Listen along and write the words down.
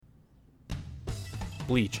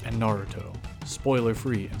Bleach and Naruto,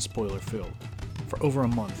 spoiler-free and spoiler-filled. For over a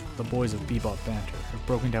month, the boys of Bebop Banter have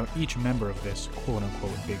broken down each member of this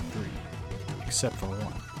quote-unquote Big Three, except for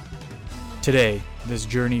one. Today, this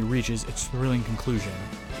journey reaches its thrilling conclusion.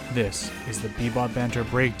 This is the Bebop Banter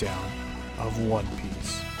breakdown of One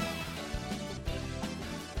Piece.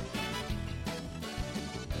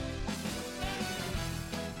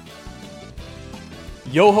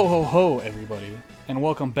 Yo ho ho ho, everybody, and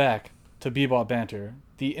welcome back to Bebop Banter,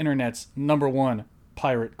 the internet's #1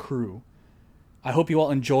 pirate crew. I hope you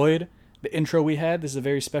all enjoyed the intro we had. This is a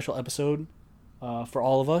very special episode for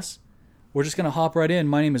all of us. We're just going to hop right in.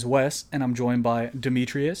 My name is Wes, and I'm joined by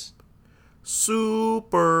Demetrius.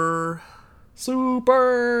 Super!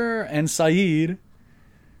 And Saeed.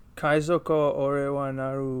 Kaizoko ore wa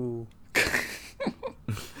naru.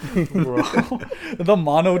 Bro, the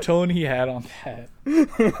monotone he had on that.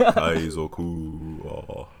 Kaizoku.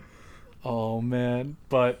 Oh, man.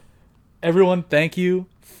 But everyone, thank you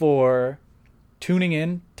for tuning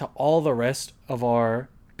in to all the rest of our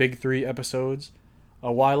Big Three episodes.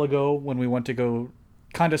 A while ago, when we went to go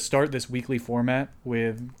kind of start this weekly format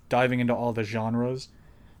with diving into all the genres,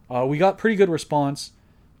 we got pretty good response.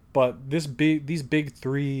 But these big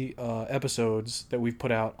three episodes that we've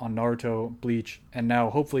put out on Naruto, Bleach, and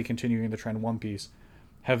now hopefully continuing the trend One Piece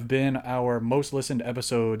have been our most listened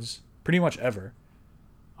episodes pretty much ever.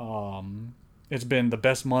 It's been the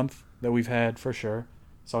best month that we've had for sure.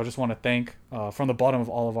 So I just want to thank, from the bottom of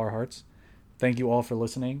all of our hearts, thank you all for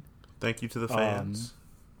listening. Thank you to the fans.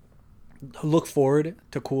 Look forward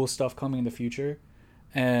to cool stuff coming in the future.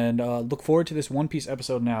 And look forward to this One Piece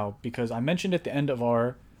episode now, because I mentioned at the end of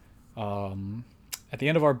our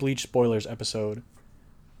Bleach spoilers episode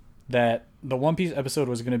that the One Piece episode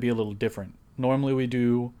was going to be a little different. Normally we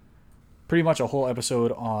do pretty much a whole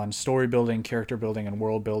episode on story building, character building, and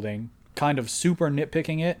world building, kind of super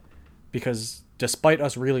nitpicking it, because despite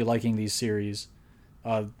us really liking these series,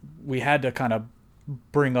 we had to kind of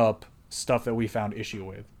bring up stuff that we found issue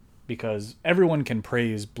with, because everyone can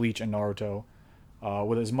praise Bleach and Naruto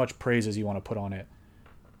with as much praise as you want to put on it,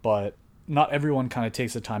 but not everyone kind of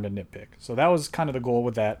takes the time to nitpick. So that was kind of the goal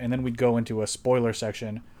with that, and then we'd go into a spoiler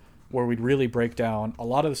section where we'd really break down a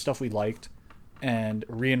lot of the stuff we liked and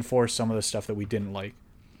reinforce some of the stuff that we didn't like.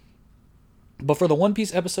 But for the One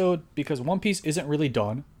Piece episode, because One Piece isn't really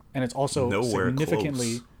done, and it's also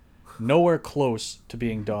nowhere close to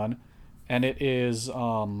being done, and it is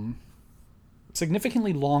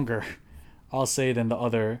significantly longer, I'll say, than the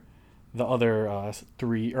other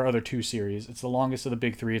two series. It's the longest of the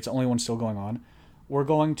big three. It's the only one still going on. We're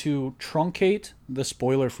going to truncate the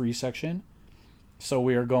spoiler-free section. So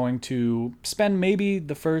we are going to spend maybe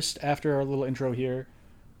the first, after our little intro here,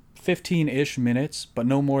 15-ish minutes, but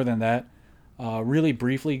no more than that, really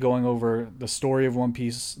briefly going over the story of One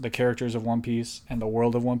Piece, the characters of One Piece, and the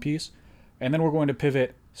world of One Piece. And then we're going to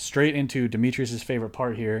pivot straight into Demetrius' favorite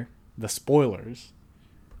part here, the spoilers.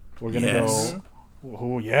 We're going to go...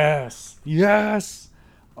 Oh, yes.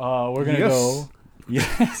 We're going to go...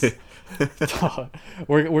 Yes.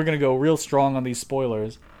 We're going to go real strong on these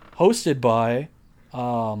spoilers. Hosted by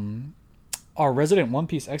our resident One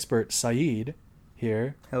Piece expert, Saeed,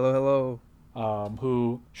 here. Hello.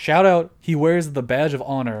 Who, shout out, he wears the badge of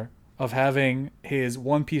honor of having his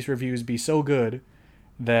One Piece reviews be so good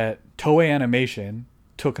that Toei Animation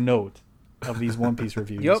took note of these One Piece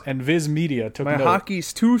reviews. Yep. And Viz Media took note. My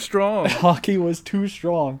hockey's too strong. Hockey was too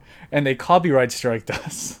strong, and they copyright striked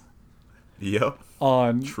us. Yep.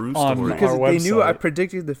 True story. Because our website. They knew I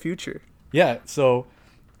predicted the future. Yeah, so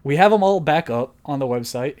we have them all back up on the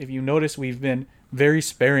website. If you notice, we've been very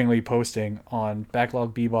sparingly posting on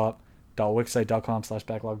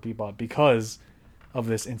backlogbebop.wixsite.com/backlogbebop because of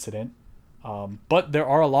this incident. But there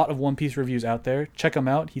are a lot of One Piece reviews out there. Check them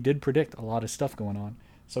out. He did predict a lot of stuff going on.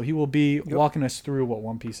 So he will be walking us through what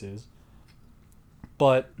One Piece is.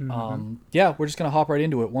 But, yeah, we're just going to hop right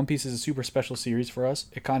into it. One Piece is a super special series for us.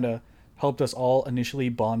 It kind of helped us all initially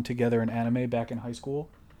bond together in anime back in high school.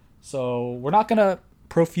 So we're not going to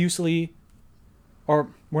profusely, or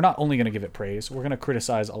we're not only going to give it praise, we're going to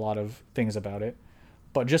criticize a lot of things about it.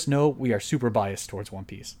 But just know we are super biased towards One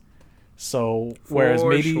Piece. So whereas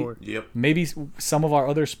maybe some of our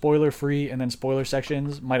other spoiler-free and then spoiler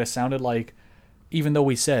sections might have sounded like, even though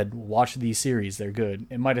we said, watch these series, they're good,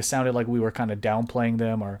 it might have sounded like we were kind of downplaying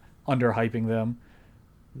them or underhyping them.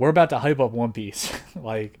 We're about to hype up One Piece,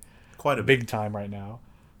 like, quite a big time right now.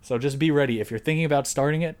 So just be ready. If you're thinking about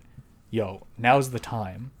starting it, now's the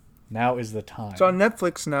time. Now is the time. It's on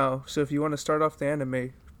Netflix now, so if you want to start off the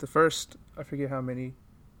anime, the first, I forget how many,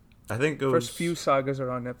 I think it first few sagas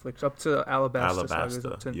are on Netflix, up to Alabasta.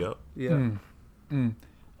 Alabasta, yep. Yeah.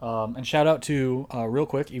 And shout out to, real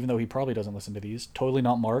quick, even though he probably doesn't listen to these, Totally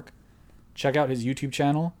Not Mark. Check out his YouTube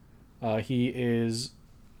channel. He is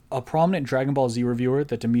a prominent Dragon Ball Z reviewer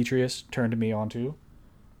that Demetrius turned me onto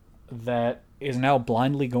that is now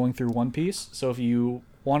blindly going through One Piece. So if you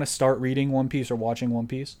want to start reading One Piece or watching One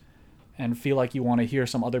Piece and feel like you want to hear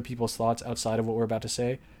some other people's thoughts outside of what we're about to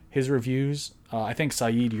say, his reviews, I think,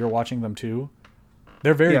 Saeed, you're watching them too.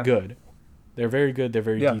 They're very good. They're very good. They're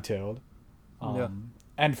very detailed.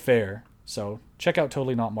 And fair. So check out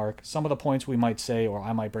Totally Not Mark. Some of the points we might say or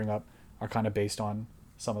I might bring up are kind of based on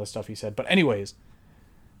some of the stuff he said. But anyways,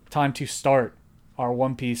 time to start our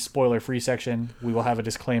One Piece spoiler-free section. We will have a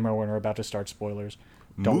disclaimer when we're about to start spoilers.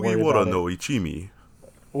 Don't worry about it. no Ichimi.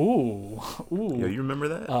 Ooh. Yo, you remember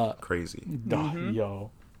that? Crazy.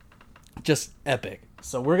 Yo. Just epic.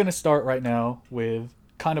 So we're going to start right now with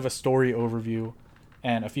kind of a story overview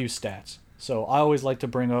and a few stats. So I always like to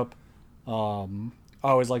bring up some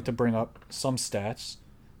stats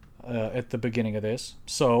at the beginning of this.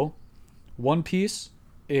 So One Piece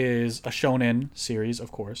is a shonen series,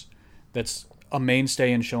 of course, that's a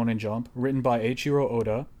mainstay in Shonen Jump, written by Eiichiro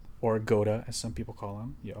Oda, or Goda, as some people call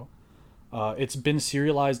him. It's been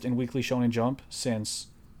serialized in Weekly Shonen Jump since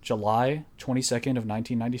July 22nd of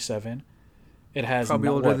 1997. It has probably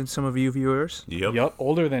older than some of you viewers. Yep,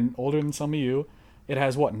 older than some of you. It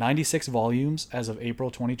has 96 volumes as of April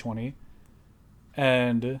 2020.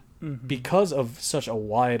 And because of such a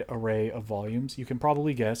wide array of volumes, you can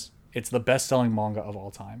probably guess it's the best-selling manga of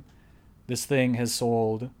all time. This thing has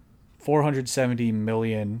sold 470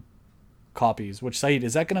 million copies, which, Saeed,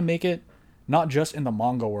 is that going to make it not just in the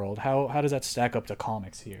manga world? How does that stack up to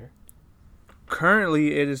comics here?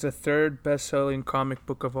 Currently, it is the third best-selling comic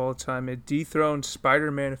book of all time. It dethroned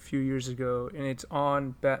Spider-Man a few years ago, and it's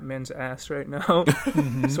on Batman's ass right now.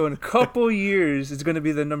 So in a couple years, it's going to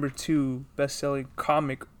be the number 2 best-selling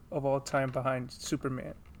comic of all time behind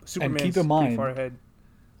Superman. Superman's and keep in mind, far ahead.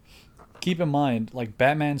 Keep in mind, like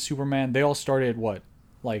Batman, Superman, they all started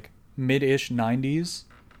like mid-ish 90s.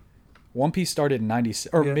 One Piece started in 90s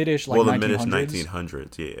or mid-ish, like 1900s. Mid-ish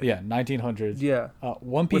 1900s, yeah, 1900s. Yeah,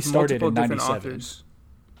 One Piece started in 97 authors,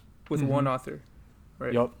 with one author,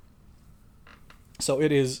 right? Yup. So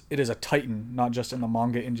it is a titan, not just in the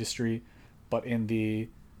manga industry, but in the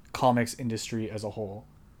comics industry as a whole.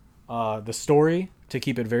 The story, to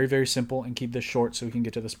keep it very, very simple and keep this short so we can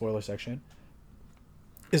get to the spoiler section,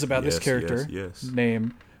 is about this character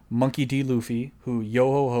named Monkey D. Luffy, who,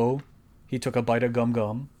 yo-ho-ho, he took a bite of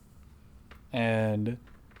gum-gum and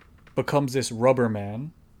becomes this rubber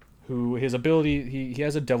man who his ability, he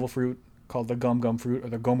has a devil fruit called the Gum Fruit, or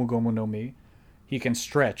the Gomu Gomu no Mi. He can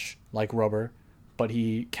stretch like rubber, but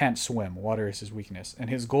he can't swim. Water is his weakness. And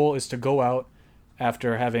his goal is to go out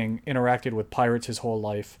after having interacted with pirates his whole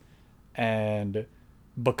life and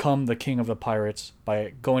become the king of the pirates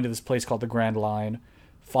by going to this place called the Grand Line,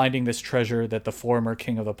 finding this treasure that the former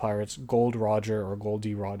king of the pirates, Gold Roger or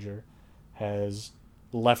Goldie Roger, has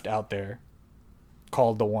left out there,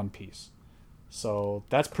 called the One Piece. So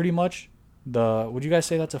that's pretty much would you guys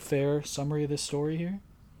say that's a fair summary of this story here?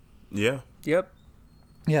 Yeah. Yep.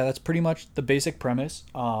 Yeah, that's pretty much the basic premise.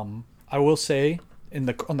 I will say,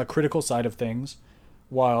 on the critical side of things,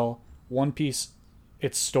 while One Piece,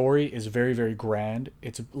 its story is very, very grand,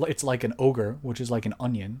 it's like an ogre, which is like an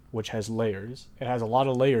onion, which has layers. It has a lot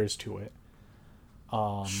of layers to it.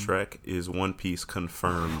 Shrek is One Piece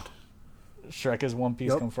confirmed. Shrek is One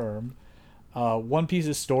Piece confirmed. One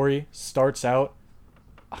Piece's story starts out,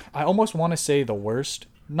 I almost want to say the worst,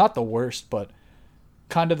 not the worst, but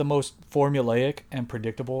kind of the most formulaic and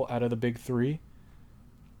predictable out of the big three,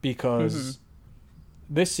 because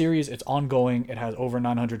this series, it's ongoing, it has over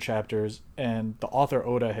 900 chapters, and the author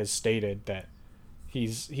Oda has stated that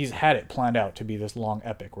he's had it planned out to be this long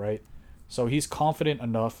epic, right? So he's confident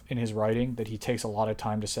enough in his writing that he takes a lot of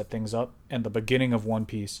time to set things up, and the beginning of One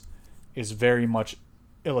Piece is very much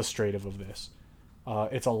illustrative of this.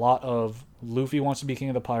 It's a lot of Luffy wants to be king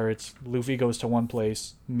of the pirates. Luffy goes to one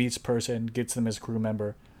place, meets person, gets them as crew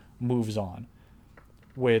member, moves on,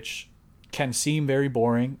 which can seem very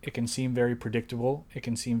boring. It can seem very predictable. It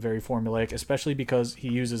can seem very formulaic, especially because he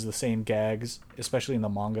uses the same gags, especially in the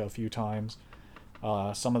manga a few times.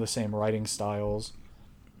 Some of the same writing styles.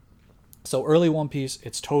 So early One Piece,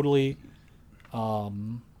 it's totally not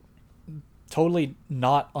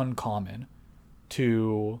uncommon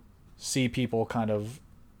to see people kind of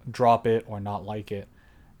drop it or not like it,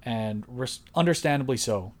 and understandably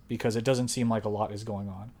so, because it doesn't seem like a lot is going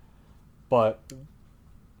on. But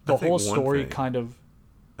the whole story kind of...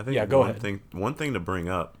 go ahead. One thing to bring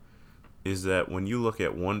up is that when you look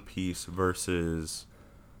at One Piece versus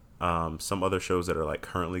some other shows that are like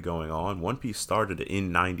currently going on. One Piece started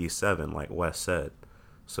in 97, like Wes said.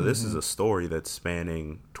 So this is a story that's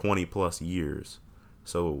spanning 20 plus years.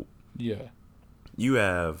 So yeah, you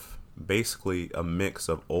have basically a mix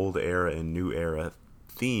of old era and new era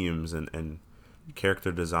themes and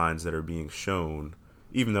character designs that are being shown.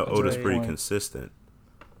 Even though Oda's pretty consistent,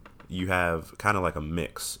 you have kind of like a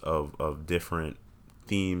mix of different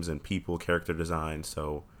themes and people, character design.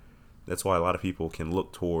 So that's why a lot of people can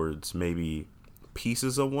look towards maybe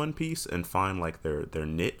pieces of One Piece and find like their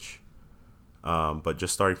niche. But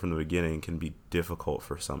just starting from the beginning can be difficult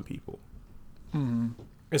for some people.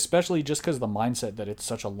 Especially just because the mindset that it's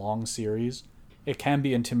such a long series, it can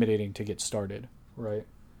be intimidating to get started, right?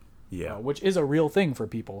 Yeah. Which is a real thing for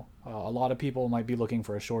people. A lot of people might be looking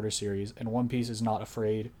for a shorter series, and One Piece is not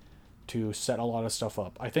afraid to set a lot of stuff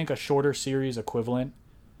up. I think a shorter series equivalent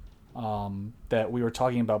that we were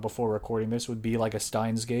talking about before recording this would be like a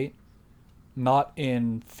Steins Gate. Not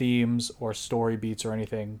in themes or story beats or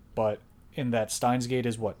anything, but in that Steins Gate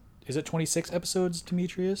is what? Is it 26 episodes,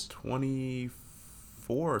 Demetrius?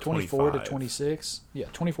 24 or 24 to 26? Yeah,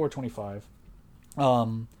 24, 25.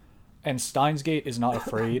 And Steins Gate is not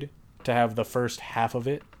afraid to have the first half of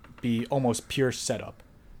it be almost pure setup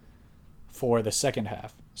for the second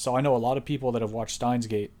half. So I know a lot of people that have watched Steins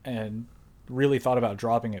Gate and really thought about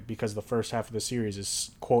dropping it because the first half of the series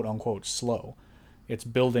is quote unquote slow. It's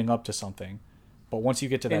building up to something. But once you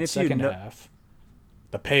get to that second half,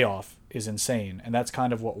 the payoff is insane. And that's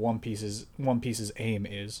kind of what One Piece's aim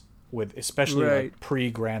is, with especially like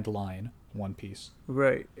pre-Grand Line One Piece.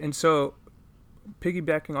 Right. And so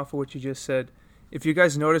piggybacking off of what you just said, if you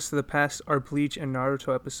guys noticed the past our Bleach and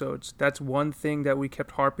Naruto episodes, that's one thing that we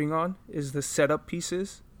kept harping on, is the setup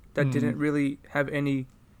pieces that didn't really have any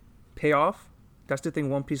payoff. That's the thing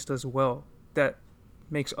One Piece does well, that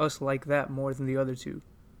makes us like that more than the other two.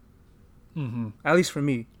 At least for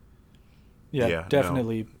me. Yeah,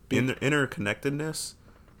 definitely. No. The interconnectedness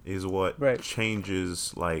is what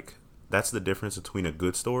changes, like, that's the difference between a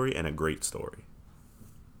good story and a great story.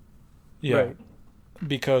 Yeah. Right.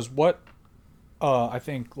 Because what I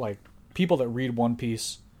think, like, people that read One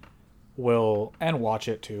Piece will, and watch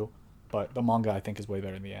it too, but the manga I think is way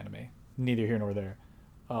better than the anime. Neither here nor there.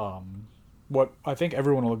 What I think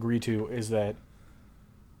everyone will agree to is that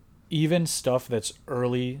even stuff that's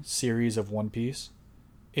early series of One Piece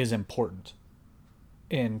is important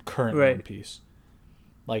in current One Piece.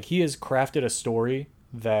 Like, he has crafted a story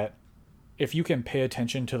that, if you can pay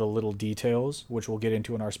attention to the little details, which we'll get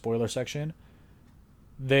into in our spoiler section,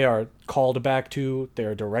 they are called back to,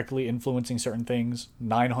 they're directly influencing certain things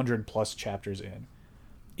 900 plus chapters in.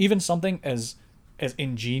 Even something as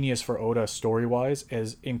ingenious for Oda story-wise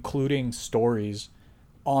as including stories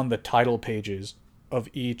on the title pages of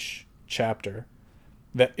each chapter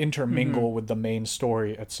that intermingle with the main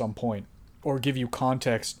story at some point, or give you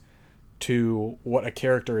context to what a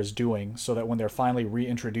character is doing, so that when they're finally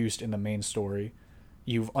reintroduced in the main story,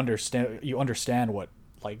 you understand what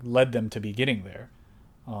like led them to be getting there.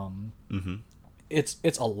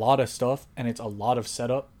 It's a lot of stuff, and it's a lot of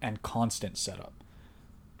setup and constant setup.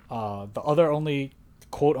 The other only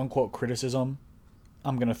quote unquote criticism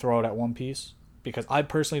I'm gonna throw out at One Piece, because I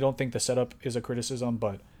personally don't think the setup is a criticism,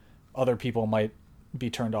 but other people might be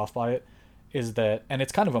turned off by it, is that, and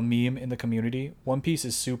it's kind of a meme in the community, One Piece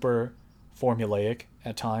is super formulaic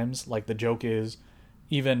at times. Like, the joke is,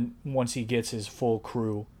 even once he gets his full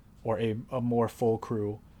crew, or a more full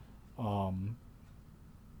crew,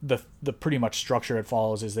 the pretty much structure it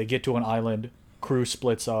follows is they get to an island, crew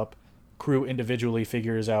splits up, crew individually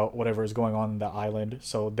figures out whatever is going on in the island,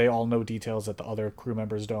 so they all know details that the other crew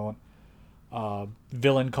members don't.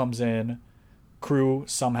 Villain comes in, crew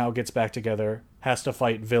somehow gets back together, has to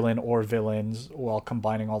fight villain or villains while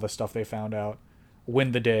combining all the stuff they found out,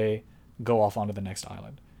 win the day, go off onto the next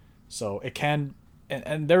island. So it can,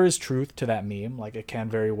 and there is truth to that meme, like, it can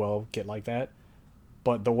very well get like that,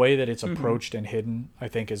 but the way that it's approached and hidden, I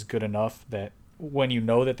think, is good enough that when you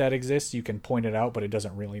know that exists, you can point it out, but it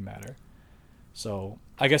doesn't really matter. So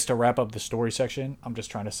I guess to wrap up the story section, I'm just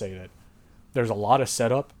trying to say that there's a lot of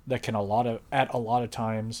setup that can at a lot of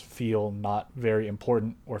times feel not very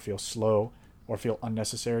important, or feel slow, or feel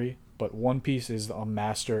unnecessary. But One Piece is a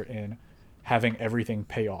master in having everything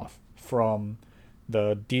pay off, from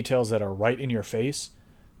the details that are right in your face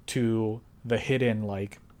to the hidden,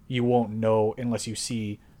 like, you won't know unless you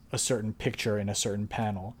see a certain picture in a certain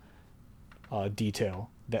panel detail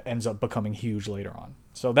that ends up becoming huge later on.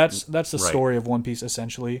 So that's the story of One Piece,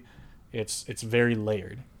 essentially. It's very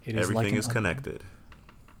layered. Everything is connected.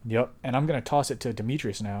 Yep. And I'm going to toss it to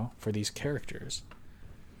Demetrius now for these characters.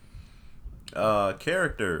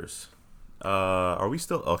 Characters. Are we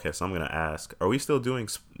still okay? So I'm gonna ask: are we still doing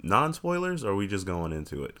non-spoilers, or are we just going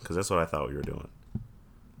into it? Because that's what I thought we were doing.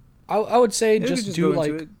 I would say Yeah, we just could do go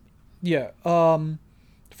into like it. yeah.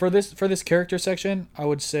 For this character section, I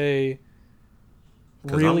would say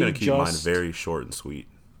Because really I'm gonna keep mine just very short and sweet.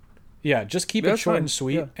 yeah, just keep Yeah, it that's short fine. and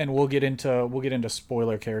sweet, Yeah. and we'll get into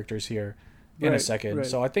spoiler characters here in a Right, second. right.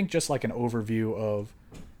 So I think just like an overview of,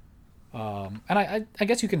 and I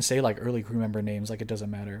guess you can say like early crew member names, like it doesn't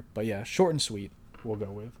matter, but yeah, short and sweet we'll go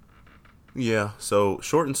with. Yeah, so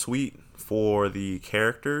short and sweet for the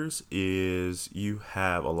characters is you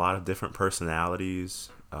have a lot of different personalities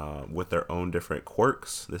with their own different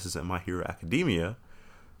quirks. This isn't My Hero Academia,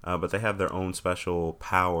 but they have their own special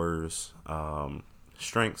powers,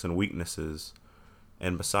 strengths, and weaknesses.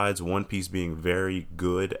 And besides One Piece being very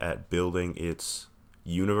good at building its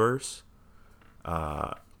universe,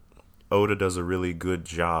 Oda does a really good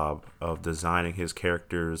job of designing his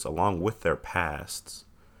characters along with their pasts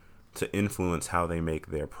to influence how they make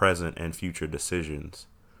their present and future decisions.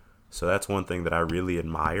 So that's one thing that I really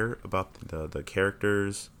admire about the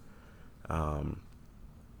characters.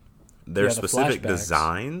 Their The specific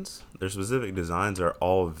flashbacks. designs are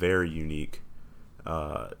all very unique.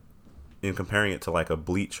 In comparing it to like a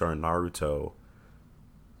Bleach or a Naruto,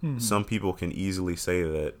 some people can easily say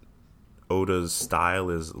that Oda's style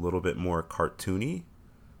is a little bit more cartoony,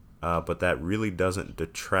 but that really doesn't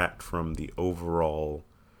detract from the overall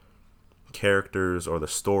characters or the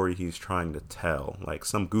story he's trying to tell. Like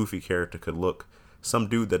some goofy character could look, some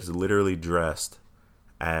dude that is literally dressed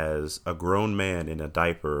as a grown man in a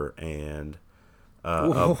diaper and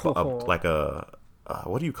like a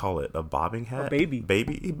what do you call it? A bobbing hat? A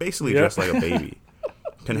baby. He basically Yeah. dressed like a baby.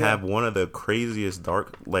 Can Yeah. have one of the craziest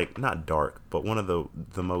dark, like not dark, but one of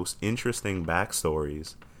the most interesting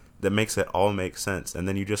backstories that makes it all make sense, and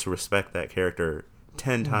then you just respect that character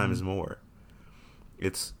 10 times more.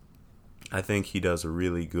 I think he does a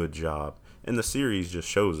really good job, and the series just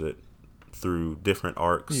shows it through different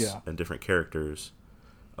arcs Yeah. and different characters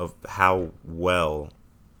of how well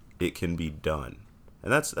it can be done.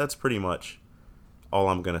 And that's pretty much all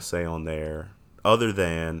I'm gonna say on there, other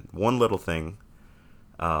than one little thing.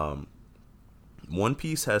 One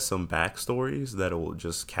Piece has some backstories that will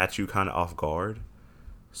just catch you kind of off guard.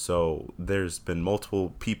 So there's been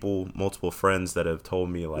multiple friends that have told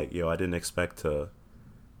me like, yo, I didn't expect to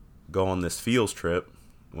go on this fields trip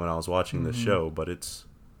when I was watching this show, but it's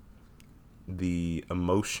the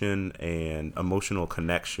emotion and emotional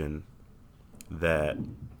connection that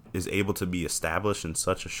is able to be established in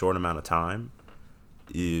such a short amount of time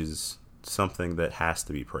is something that has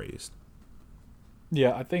to be praised.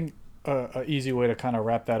 Yeah, I think a easy way to kind of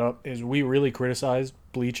wrap that up is we really criticized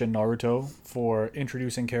Bleach and Naruto for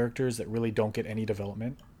introducing characters that really don't get any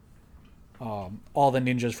development. All the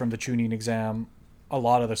ninjas from the Chunin exam, a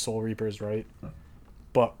lot of the Soul Reapers, right?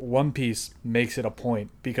 But One Piece makes it a point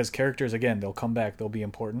because characters, again, they'll come back, they'll be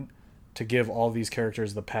important, to give all these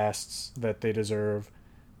characters the pasts that they deserve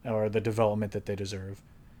or the development that they deserve.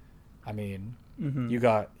 I mean, you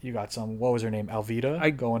got some, what was her name,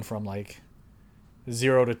 Alvida, going from like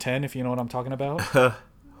 0 to 10, if you know what I'm talking about.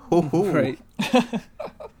 Right.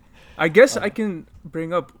 I guess I can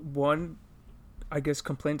bring up one,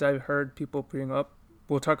 complaint I've heard people bring up.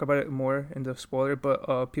 We'll talk about it more in the spoiler,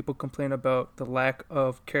 but people complain about the lack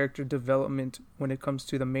of character development when it comes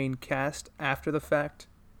to the main cast after the fact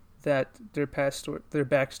that their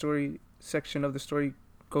backstory section of the story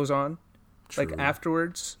goes on. True. Like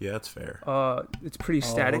afterwards. Yeah, that's fair. It's pretty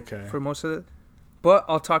static okay. for most of it. But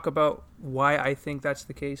I'll talk about why I think that's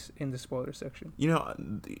the case in the spoiler section. You know,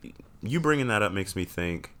 you bringing that up makes me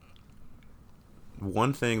think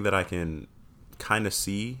one thing that I can kind of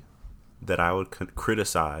see that I would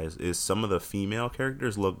criticize is some of the female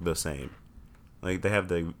characters look the same. Like, they have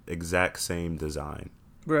the exact same design.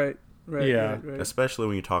 Right. Yeah. Right. Especially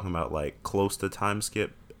when you're talking about, like, close to time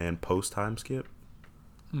skip and post time skip.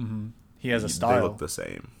 Mm-hmm. He has a They style. look the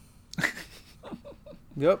same.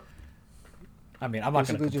 Yep. I mean, I'm not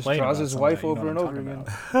going to Basically just complain draws about his some wife that, you know over and what over I'm again.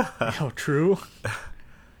 talking about. Yo, true.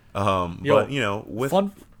 Yo, But, you know, with...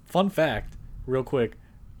 Fun fact, real quick.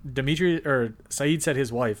 Saeed said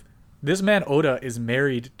his wife. This man Oda is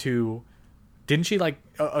married to, didn't she like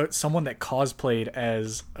someone that cosplayed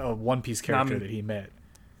as a One Piece character Nami. that he met?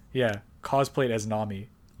 Yeah, cosplayed as Nami.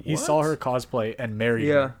 He What? saw her cosplay and married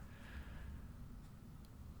Yeah. her.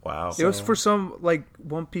 Wow. It was for some like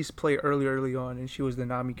One Piece play early on, and she was the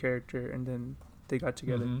Nami character, and then they got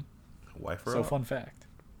together. Mhm. Wife her So up. fun fact.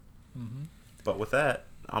 Mm-hmm. But with that,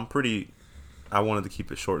 I wanted to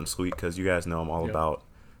keep it short and sweet because you guys know I'm all Yep. about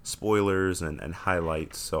spoilers and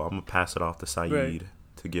highlights. So I'm gonna pass it off to Saeed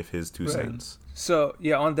to give his 2 cents. So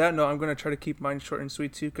yeah, on that note, I'm gonna try to keep mine short and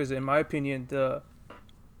sweet too, because in my opinion, the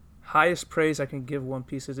highest praise I can give One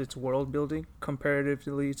Piece is its world building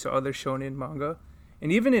comparatively to other shonen manga,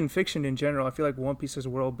 and even in fiction in general. I feel like One Piece's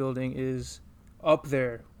world building is up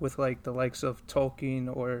there with like the likes of Tolkien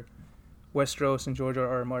or Westeros and George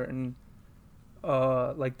R.R. Martin.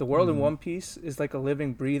 Like the world in One Piece is like a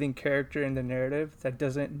living, breathing character in the narrative that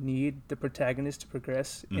doesn't need the protagonist to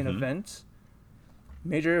progress in events.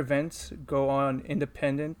 Major events go on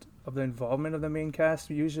independent of the involvement of the main cast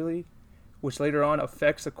usually, which later on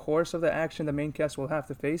affects the course of the action the main cast will have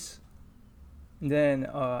to face. And then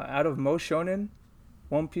out of most shonen,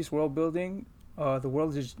 One Piece world building, the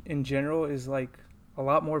world is, in general is like a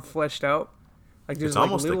lot more fleshed out. Like there's It's like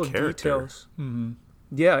almost little a character. details. Mm-hmm.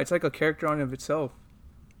 Yeah, it's like a character on of itself.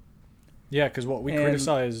 Yeah, because what we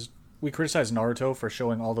criticized Naruto for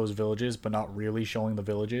showing all those villages, but not really showing the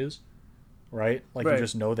villages, right? Like you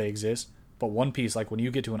just know they exist. But One Piece, like when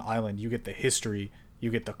you get to an island, you get the history, you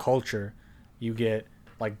get the culture, you get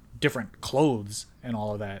like different clothes and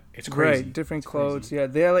all of that. It's crazy. Right, different clothes. Crazy. Yeah,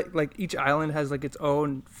 they're like each island has like its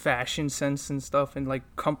own fashion sense and stuff, and like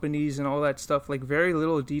companies and all that stuff. Like very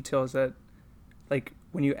little details that, like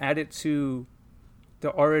when you add it to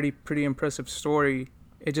the already pretty impressive story,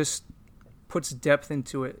 it just puts depth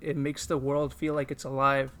into it. It makes the world feel like it's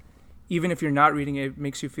alive. Even if you're not reading it, it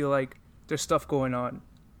makes you feel like there's stuff going on.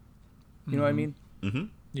 You know what I mean? Mm-hmm.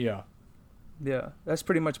 Yeah. Yeah, that's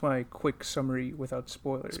pretty much my quick summary without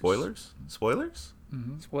spoilers. Spoilers?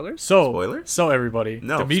 Mm-hmm. Spoilers? So everybody,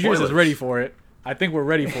 No, Demetrius spoilers. is ready for it. I think we're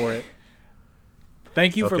ready for it.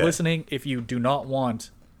 Thank you for Okay. listening. If you do not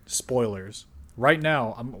want spoilers, right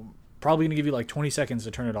now, I'm probably going to give you like 20 seconds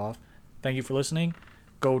to turn it off. Thank you for listening.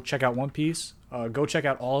 Go check out One Piece. Go check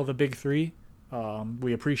out all of the big three.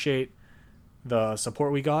 We appreciate the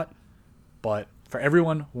support we got. But for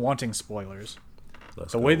everyone wanting spoilers,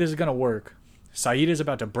 the way this is going to work, Saeed is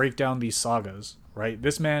about to break down these sagas, right?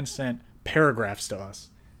 This man sent paragraphs to us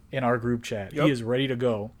in our group chat. Yep. He is ready to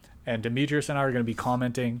go. And Demetrius and I are going to be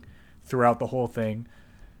commenting throughout the whole thing,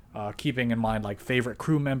 keeping in mind like favorite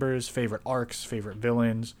crew members, favorite arcs, favorite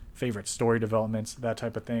villains, favorite story developments, that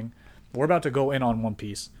type of thing. We're about to go in on One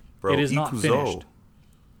Piece. Bro, it is not finished.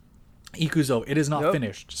 Ikuzo, it is not Yep.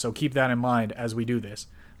 finished. So keep that in mind as we do this.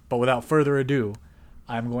 But without further ado,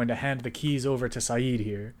 I'm going to hand the keys over to Saeed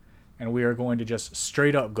here, and we are going to just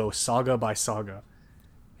straight up go saga by saga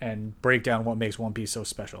and break down what makes One Piece so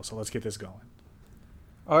special. So let's get this going.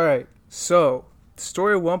 All right, so the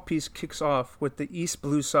story of One Piece kicks off with the East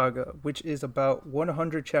Blue Saga, which is about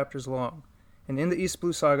 100 chapters long. And in the East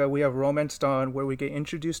Blue Saga, we have Romance Dawn, where we get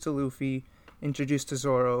introduced to Luffy, introduced to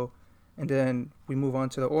Zoro, and then we move on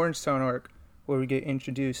to the Orange Town arc, where we get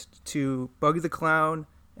introduced to Buggy the Clown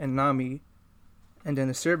and Nami, and then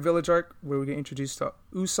the Syrup Village arc, where we get introduced to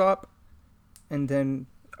Usopp,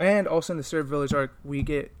 and also in the Syrup Village arc, we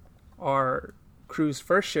get our crew's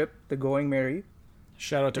first ship, the Going Merry.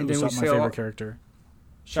 Shout out to And then we Usopp, my sail favorite off- character.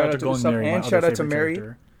 Shout out to Going Usopp Merry, my and other shout out to favorite Mary.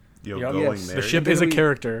 character. Yo, Yep. Going Yes. Mary. The ship then is a we-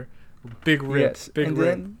 character. Big rip. Yes, Big and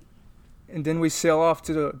rip. then we sail off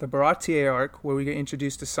to the Baratier arc, where we get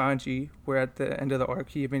introduced to Sanji, where at the end of the arc,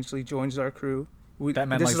 he eventually joins our crew. That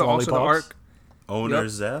man this likes is also the lollipops. arc. Owner Yep.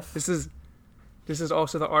 Zeph? This is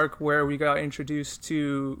also the arc where we got introduced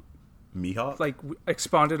to, Mihawk? like,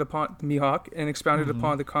 expounded upon Mihawk and expounded Mm-hmm.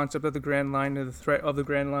 upon the concept of the Grand Line and the threat of the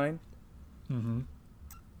Grand Line. Mm-hmm.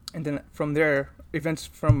 And then from there, events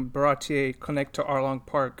from Baratier connect to Arlong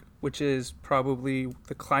Park, which is probably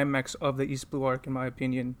the climax of the East Blue arc, in my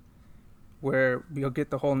opinion, where we'll get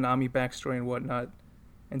the whole Nami backstory and whatnot.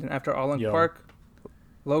 And then after Arlong Park,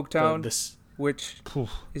 Logetown, which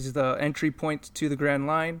is the entry point to the Grand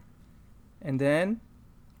Line. And then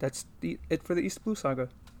that's it for the East Blue Saga.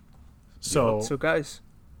 So guys,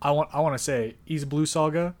 I want to say East Blue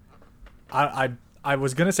Saga. I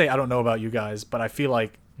was gonna say I don't know about you guys, but I feel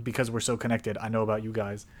like because we're so connected, I know about you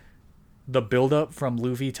guys. The build up from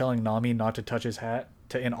Luffy telling Nami not to touch his hat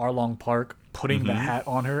to in Arlong Park putting the hat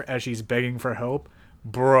on her as she's begging for help,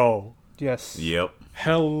 bro. yes, Yep.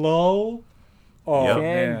 Hello. Oh Yep.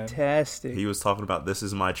 man. fantastic. He was talking about this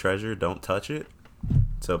is my treasure, don't touch it.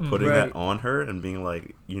 So putting Right. that on her and being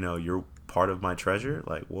like, you're part of my treasure,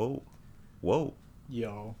 like, whoa.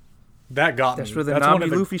 Yo, that got That's me. where the That's one Nami of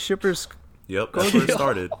the Luffy shippers. Yep, that's where it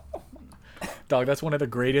started. dog. That's one of the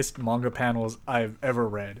greatest manga panels I've ever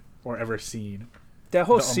read or ever seen. That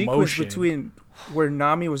whole The sequence emotion. between where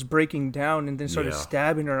Nami was breaking down and then started Yeah.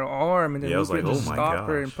 stabbing her arm, and then Yeah, I was Luffy like, had to oh my stop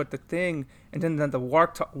her gosh. and put the thing, and then the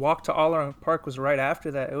walk to Arlong Park was right after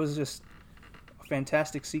that. It was just a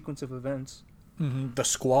fantastic sequence of events. Mm-hmm. The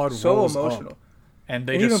squad So rolls emotional. up, and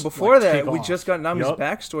And even before that, we off. just got Nami's Yup.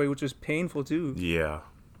 backstory, which was painful too. Yeah,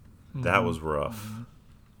 that was rough.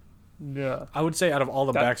 Yeah. I would say out of all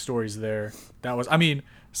the backstories there, that was. I mean,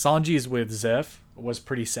 Sanji's with Zeph was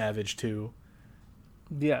pretty savage too.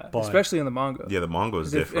 Yeah, But- especially in the manga. Yeah, the manga is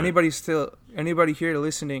 'Cause if different. anybody here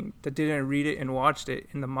listening that didn't read it and watched it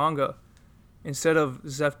in the manga, instead of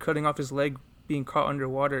Zeph cutting off his leg being caught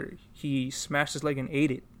underwater, he smashed his leg and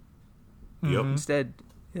ate it Yep. instead.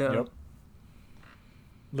 Yeah. Yep.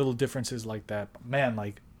 Little differences like that. But man,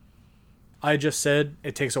 like I just said,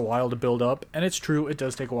 it takes a while to build up, and it's true, it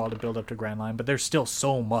does take a while to build up to Grand Line, but there's still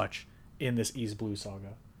so much in this East Blue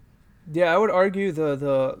saga. Yeah, I would argue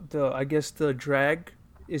the I guess the drag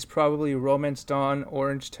is probably Romance Dawn,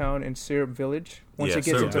 Orange Town, and Syrup Village. Once Yeah, it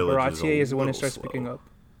gets Syrup into Village is a Baratier is when it little starts slow. picking up.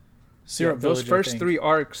 Syrup Those Village, I first think. three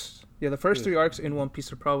arcs, the first three arcs in One Piece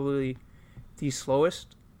are probably the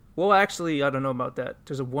slowest. Well, actually, I don't know about that.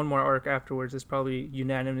 There's one more arc afterwards that's probably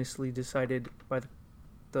unanimously decided by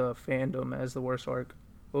the fandom as the worst arc.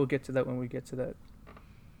 We'll get to that when we get to that.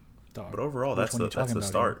 Dog. But overall, Which that's one you the talking about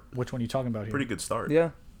start. here? Which one are you talking about here? Pretty good start.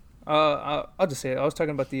 Yeah. I'll just say it. I was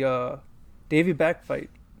talking about the Davy back fight.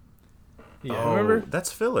 Yeah. Oh, Remember?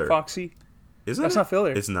 that's filler. Foxy. Isn't That's it? not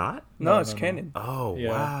filler. It's not? No, No, it's no. canon. Oh, Yeah.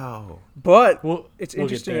 wow. But Well, it's we'll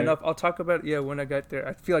get interesting there. enough. I'll talk about it, when I get there.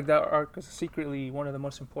 I feel like that arc is secretly one of the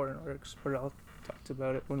most important arcs, but I'll talk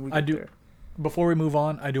about it when we get there. Before we move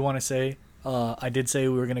on, I do want to say, I did say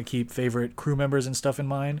we were going to keep favorite crew members and stuff in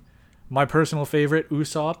mind. My personal favorite,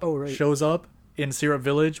 Usopp, shows up in Syrup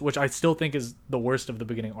Village, which I still think is the worst of the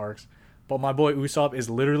beginning arcs. But my boy Usopp is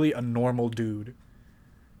literally a normal dude.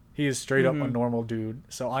 He is straight up a normal dude.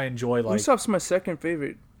 So I enjoy, like... Usopp's my second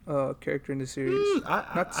favorite character in the series.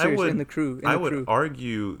 Not the series, in the crew. I would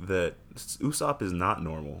argue that Usopp is not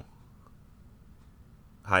normal.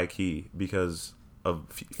 High key, because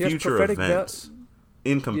of future events.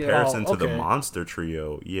 In comparison to the monster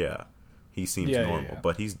trio, he seems normal.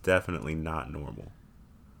 But he's definitely not normal.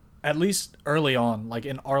 At least early on, like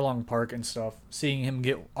in Arlong Park and stuff, seeing him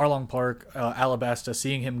get... Arlong Park, Alabasta,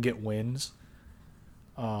 seeing him get wins...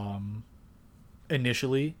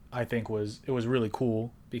 initially, I think it was really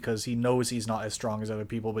cool because he knows he's not as strong as other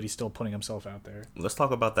people, but he's still putting himself out there. Let's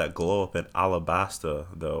talk about that glow up at Alabasta,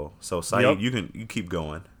 though. So, Saeed, you keep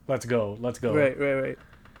going. Let's go. Right.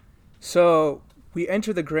 So we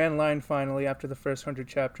enter the Grand Line finally after the first 100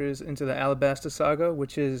 chapters into the Alabasta saga,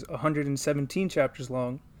 which is 117 chapters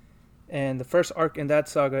long. And the first arc in that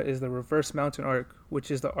saga is the Reverse Mountain arc,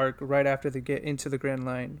 which is the arc right after they get into the Grand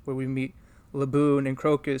Line, where we meet Laboon and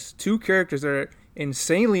Crocus, two characters that are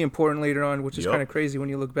insanely important later on, which is kind of crazy when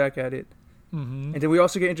you look back at it. Mm-hmm. And then we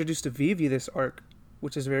also get introduced to Vivi this arc,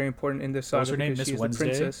 which is very important in this saga. What's her name? Miss Wednesday? The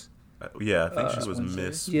princess. I think she was Wednesday?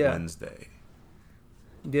 Miss Yeah. Wednesday.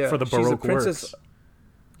 Yeah, For the she's the Baroque princess. works.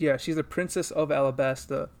 Yeah, she's the princess of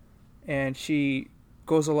Alabasta, and she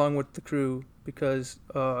goes along with the crew because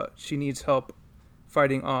she needs help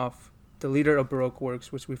fighting off the leader of Baroque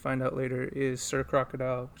Works, which we find out later is Sir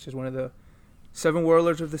Crocodile, which is one of the 7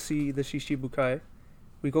 warlords of the sea, the Shishibukai.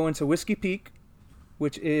 We go into Whiskey Peak,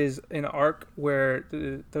 which is an arc where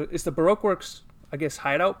it's the Baroque Works, I guess,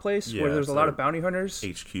 hideout place where there's a lot of bounty hunters.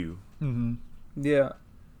 HQ. Mm-hmm. Yeah.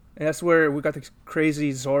 And that's where we got the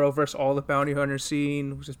crazy Zoro versus all the bounty hunters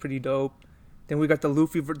scene, which is pretty dope. Then we got the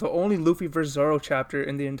only Luffy versus Zoro chapter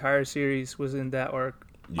in the entire series was in that arc.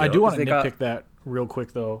 I do want to They nitpick that real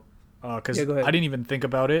quick, though, because go ahead. I didn't even think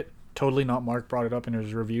about it. Totally not Mark brought it up in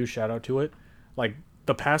his review. Shout out to it. Like,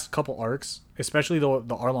 the past couple arcs, especially the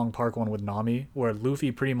Arlong Park one with Nami, where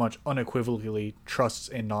Luffy pretty much unequivocally trusts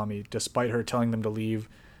in Nami, despite her telling them to leave,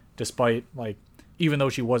 despite, like, even though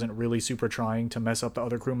she wasn't really super trying to mess up the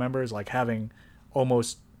other crew members, like having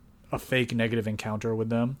almost a fake negative encounter with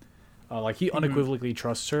them. Like, he unequivocally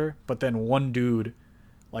trusts her, but then one dude,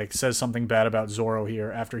 like, says something bad about Zoro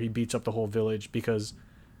here after he beats up the whole village, because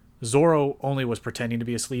Zoro only was pretending to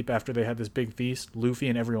be asleep after they had this big feast. Luffy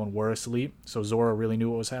and everyone were asleep, so Zoro really knew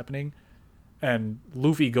what was happening. And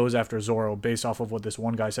Luffy goes after Zoro based off of what this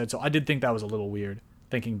one guy said, so I did think that was a little weird,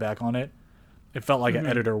 thinking back on it. It felt like an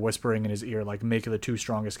editor whispering in his ear, like, make the two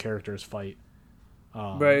strongest characters fight.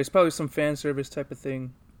 Right, it's probably some fan service type of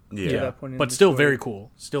thing. Yeah. That point in But the still story. very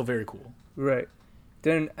cool. Still very cool. Right.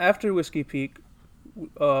 Then after Whiskey Peak,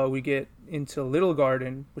 we get into Little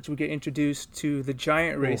Garden, which we get introduced to the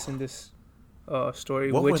giant race in this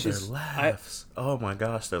story. What which were is their laughs? Oh my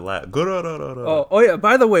gosh, their laughs. Good. Oh yeah.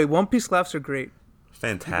 By the way, One Piece laughs are great.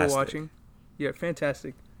 Fantastic. People watching, yeah,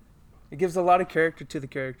 fantastic. It gives a lot of character to the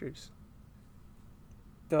characters.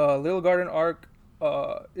 The Little Garden arc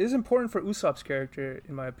is important for Usopp's character,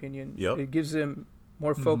 in my opinion. Yep. It gives him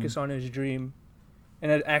more focus on his dream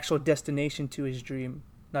and an actual destination to his dream,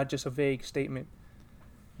 not just a vague statement.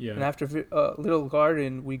 Yeah. And after Little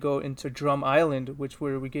Garden, we go into Drum Island,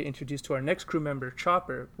 where we get introduced to our next crew member,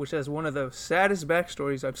 Chopper, which has one of the saddest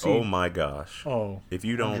backstories I've seen. Oh my gosh! Oh, if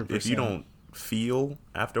you don't 100%. feel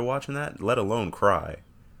after watching that, let alone cry.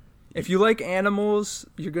 If you like animals,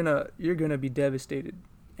 you're gonna be devastated.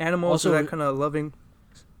 Animals Also, are that kind of loving.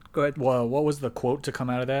 Go ahead. Well, what was the quote to come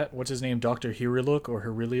out of that? What's his name? Dr. Hiriluk or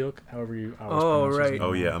Hiriliuk? However you. Oh, right.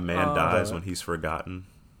 Oh yeah, a man dies when he's forgotten.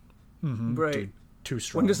 Mm-hmm. Right. Dude, too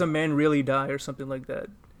strong. When does a man really die, or something like that?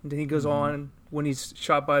 And then he goes on, when he's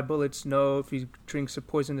shot by bullets, no. If he drinks a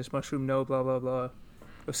poisonous mushroom, no. Blah blah blah.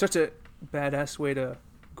 It was such a badass way to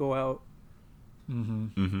go out.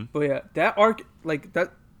 But yeah, that arc,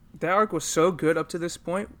 that arc was so good up to this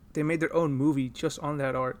point. They made their own movie just on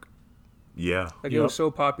that arc. Yeah. It was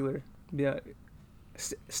so popular. Yeah.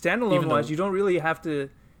 Standalone wise, you don't really have to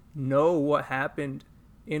know what happened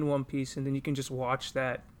in One Piece, and then you can just watch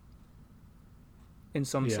that in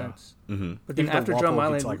some sense. Mm-hmm. But then Even after though Drum Wapol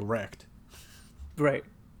Island, gets, wrecked. right?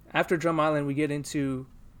 After Drum Island, we get into,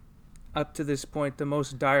 up to this point, the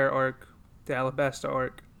most dire arc, the Alabasta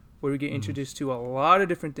arc, where we get introduced to a lot of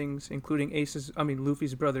different things, including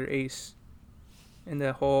Luffy's brother Ace, and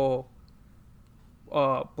the whole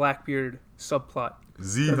Blackbeard subplot.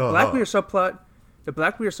 The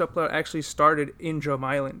Blackbeard subplot actually started in Drum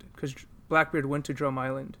Island, because Blackbeard went to Drum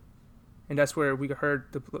Island, and that's where we heard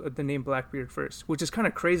the name Blackbeard first, which is kind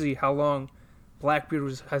of crazy how long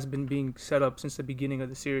Blackbeard has been being set up since the beginning of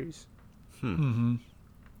the series. Interesting.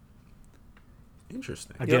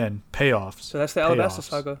 Again, payoffs. So that's the Alabasta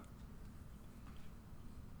saga.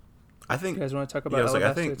 I think you guys want to talk about Alabasta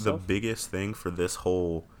I think itself? the biggest thing for this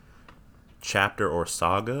whole chapter or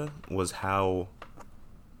saga was how,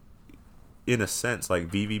 in a sense,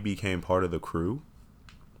 Vivi became part of the crew.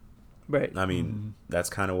 Right. I mean, that's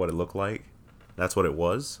kind of what it looked like. That's what it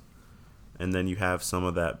was. And then you have some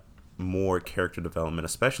of that more character development,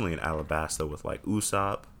 especially in Alabasta, with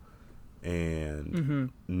Usopp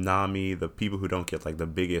and Nami, the people who don't get the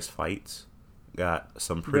biggest fights, got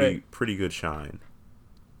some pretty good shine.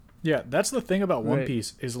 Yeah, that's the thing about One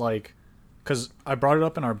Piece is because I brought it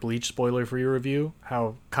up in our Bleach spoiler-free review,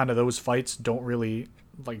 how kind of those fights don't really,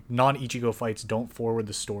 non-Ichigo fights don't forward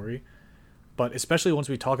the story. But especially once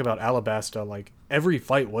we talk about Alabasta, every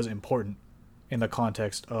fight was important in the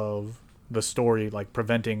context of the story,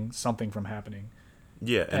 preventing something from happening.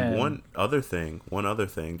 Yeah, and one other thing,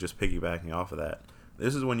 just piggybacking off of that,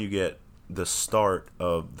 this is when you get the start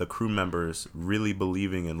of the crew members really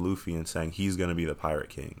believing in Luffy and saying he's going to be the Pirate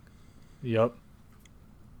King. Yep.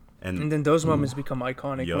 And then those moments become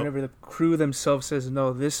iconic whenever the crew themselves says,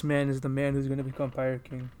 no, this man is the man who's going to become Pirate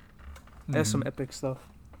King. That's some epic stuff.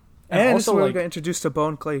 And also, we got introduced to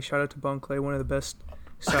Bone Clay. Shout out to Bone Clay, one of the best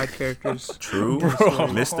side characters. True.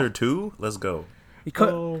 Mr. 2, let's go.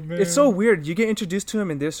 It's so weird. You get introduced to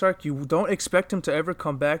him in this arc. You don't expect him to ever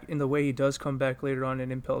come back in the way he does come back later on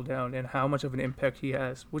in Impel Down, and how much of an impact he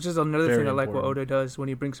has. Which is another thing I like what Oda does when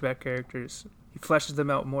he brings back characters. He fleshes them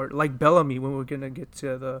out more. Like Bellamy, when we're going to get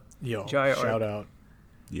to the Jaya arc. Shout out.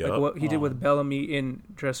 Yep. What he did with Bellamy in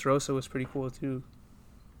Dressrosa was pretty cool, too.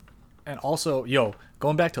 And also,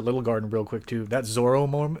 going back to Little Garden real quick, too. That Zoro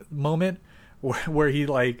moment where he,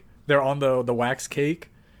 they're on the wax cake,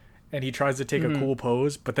 and he tries to take a cool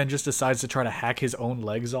pose, but then just decides to try to hack his own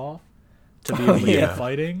legs off to be able to get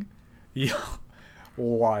fighting. Yeah.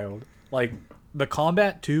 Wild. The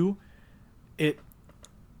combat, too, it...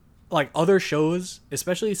 other shows,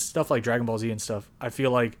 especially stuff like Dragon Ball Z and stuff, I feel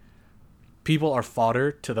like people are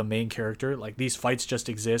fodder to the main character. These fights just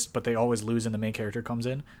exist, but they always lose and the main character comes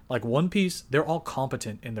in. One Piece, they're all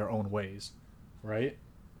competent in their own ways, right?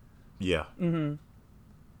 Yeah. Mm-hmm.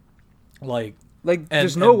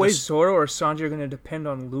 There's no way Zoro or Sanji are going to depend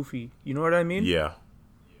on Luffy. You know what I mean? Yeah.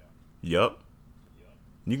 Yup.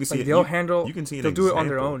 You can see they'll do it on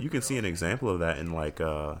their own. You can see an example of that in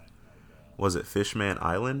was it Fishman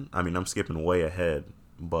Island? I mean, I'm skipping way ahead,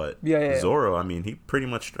 but Zoro, I mean, he pretty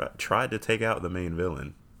much tried to take out the main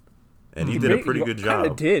villain, and he did a pretty good job. Kind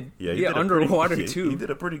of did. Yeah, he underwater too. He did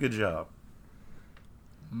a pretty good job.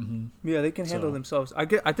 Mm-hmm. Yeah, they can handle themselves. I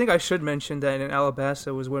think I should mention that in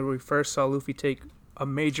Alabasta was where we first saw Luffy take a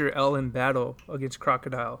major L in battle against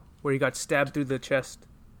Crocodile, where he got stabbed through the chest.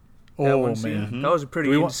 Oh, man. That was a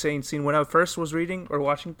pretty insane scene. When I first was reading or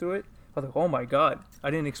watching through it, I was like, oh my god,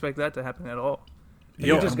 I didn't expect that to happen at all.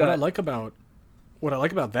 What I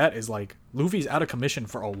like about that is Luffy's out of commission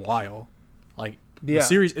for a while. The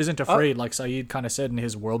series isn't afraid, like Saeed kind of said in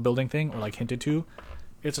his world building thing, or like hinted to.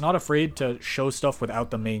 It's not afraid to show stuff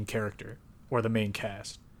without the main character or the main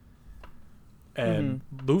cast. And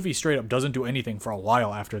Luffy straight up doesn't do anything for a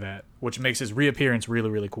while after that, which makes his reappearance really,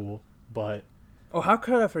 really cool. But how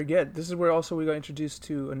could I forget? This is where also we got introduced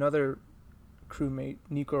to another crewmate,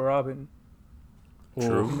 Nico Robin.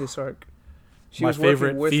 True. In this arc. She was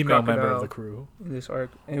favorite female member of the crew in this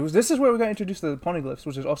arc. And this is where we got introduced to the poneglyphs,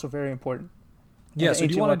 which is also very important. Yeah, so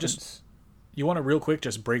do you want to you want to real quick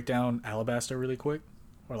just break down Alabasta really quick?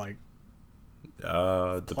 Or like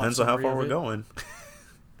depends on how far we're going.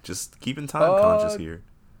 Just keeping time conscious here.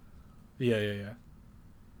 Yeah.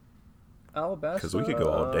 Alabasta. Because we could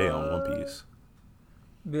go all day on One Piece.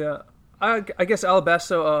 Yeah. I guess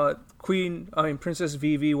Alabasta, Princess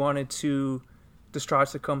Vivi wanted the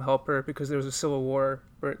Strauss to come help her because there was a civil war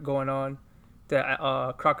going on. That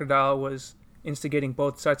Crocodile was instigating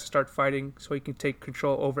both sides to start fighting so he can take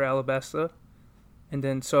control over Alabasta. And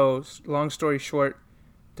then, so, long story short,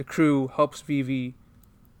 the crew helps Vivi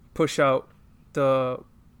push out the,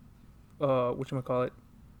 the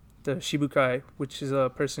Shibukai, which is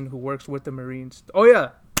a person who works with the Marines. Oh, yeah.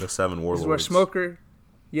 The Seven Warlords. This is where Smoker,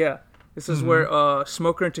 This is where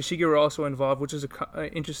Smoker and Tashigi were also involved, which is an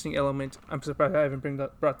interesting element. I'm surprised I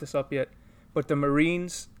haven't brought this up yet. But the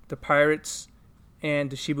Marines, the pirates,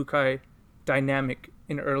 and the Shibukai dynamic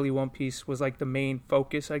in early One Piece was like the main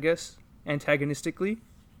focus, I guess, antagonistically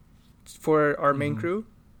for our main crew.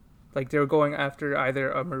 Like they were going after either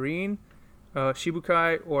a Marine,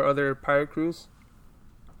 Shibukai, or other pirate crews.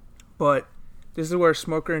 But this is where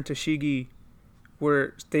Smoker and Tashigi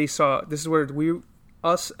this is where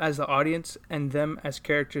us as the audience and them as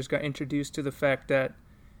characters got introduced to the fact that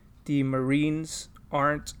the Marines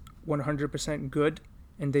aren't 100% good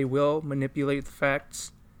and they will manipulate the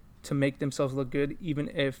facts to make themselves look good, even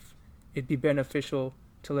if it'd be beneficial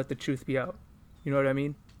to let the truth be out. You know what I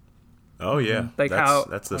mean? Oh, yeah. Like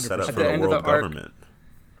that's the setup for the world government.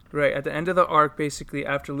 Right. At the end of the arc, basically,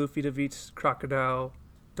 after Luffy defeats Crocodile,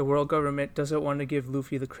 the world government doesn't want to give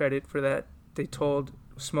Luffy the credit for that. They told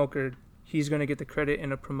Smoker he's going to get the credit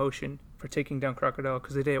and a promotion for taking down Crocodile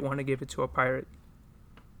because they didn't want to give it to a pirate.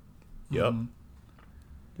 Yep.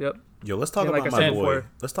 Yep. Yo, let's talk about my boy.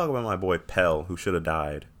 Let's talk about my boy Pell, who should have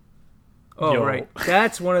died. Oh, right.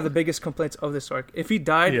 That's one of the biggest complaints of this arc. If he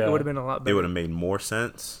died, it would have been a lot better. It would have made more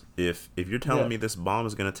sense if you're telling me this bomb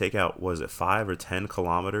is going to take out, 5 or 10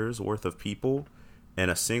 kilometers worth of people, and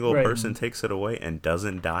a single person takes it away and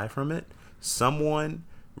doesn't die from it. Someone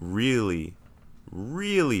really,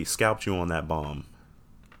 really scalped you on that bomb.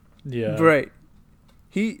 Yeah. Right.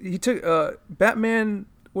 He took Batman.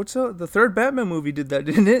 The third Batman movie did that,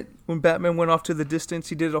 didn't it? When Batman went off to the distance,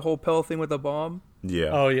 he did a whole Pell thing with a bomb. Yeah.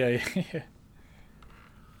 Oh, yeah.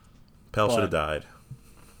 Pell should have died.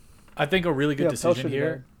 I think a really good decision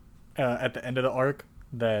here at the end of the arc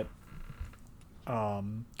that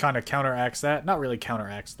kind of counteracts that. Not really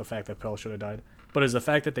counteracts the fact that Pell should have died, but is the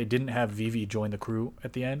fact that they didn't have Vivi join the crew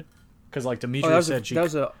at the end. Because, like Demetria said, that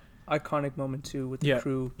was an iconic moment, too, with the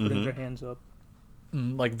crew putting their hands up.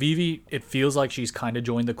 Like Vivi, it feels like she's kind of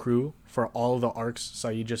joined the crew for all of the arcs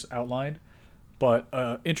Saeed just outlined. But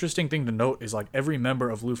interesting thing to note is like every member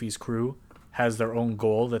of Luffy's crew has their own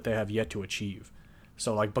goal that they have yet to achieve.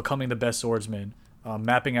 So like becoming the best swordsman,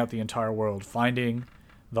 mapping out the entire world, finding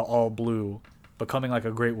the all blue, becoming like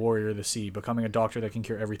a great warrior of the sea, becoming a doctor that can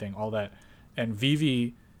cure everything, all that. And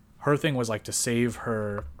Vivi, her thing was like to save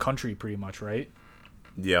her country pretty much, right?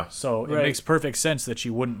 Yeah. So it makes perfect sense that she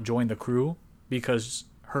wouldn't join the crew. Because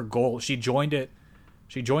her goal, she joined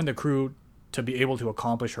the crew to be able to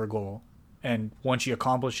accomplish her goal. And once she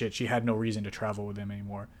accomplished it, she had no reason to travel with them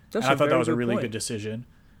anymore. And I thought that was a really good decision.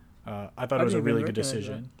 I thought it was a really good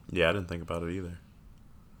decision. Yeah, I didn't think about it either.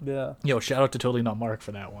 Yeah. Yo, shout out to Totally Not Mark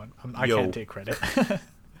for that one. I can't take credit.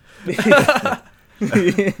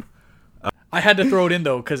 I had to throw it in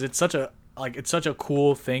though, because it's such a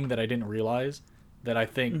cool thing that I didn't realize that I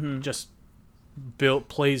think just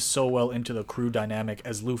plays so well into the crew dynamic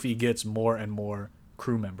as Luffy gets more and more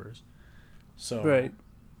crew members. So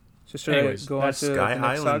anyways, go on to Sky the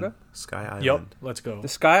next saga. Sky Island. Yep, let's go. The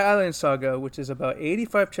Sky Island saga, which is about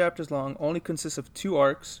 85 chapters long, only consists of 2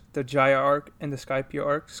 arcs: the Jaya arc and the Skypiea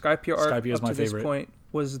arc. Skypiea arc up to this point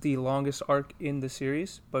was the longest arc in the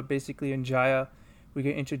series, but basically in Jaya, we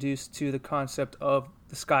get introduced to the concept of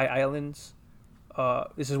the Sky Islands.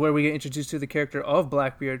 This is where we get introduced to the character of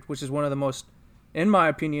Blackbeard, which is one of the most, in my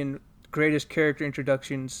opinion, greatest character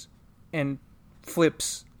introductions and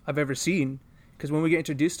flips I've ever seen. Because when we get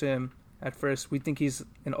introduced to him, at first, we think he's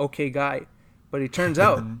an okay guy. But it turns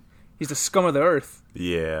out he's the scum of the earth.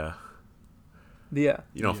 Yeah. Yeah.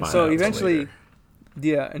 You don't find so out eventually, later.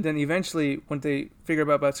 yeah, and then eventually, when they figure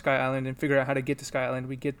out about Sky Island and figure out how to get to Sky Island,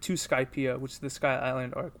 we get to Skypiea, which is the Sky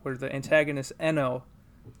Island arc, where the antagonist Enel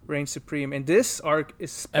reigns supreme. And this arc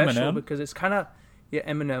is special Eminem? because it's kind of,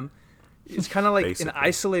 Eminem. It's kind of like Basically. an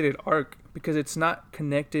isolated arc because it's not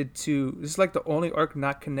connected to. This is like the only arc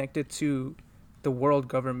not connected to the world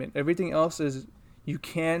government. Everything else is you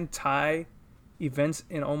can tie events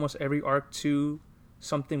in almost every arc to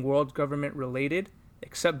something world government related,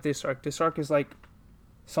 except this arc. This arc is like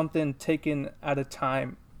something taken at a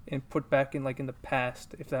time and put back in like in the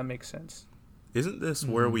past, if that makes sense. Isn't this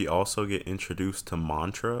where we also get introduced to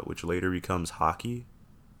Mantra, which later becomes Hockey?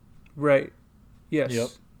 Right. Yes. Yep.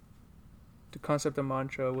 The concept of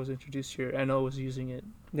mantra was introduced here. Enel was using it.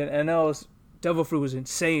 Then Enel's Devil Fruit was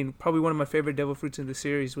insane. Probably one of my favorite Devil Fruits in the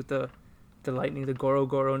series with the lightning, the Goro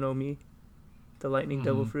Goro no Mi. The lightning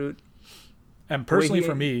Devil Fruit. And personally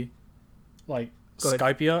for me, like Go ahead.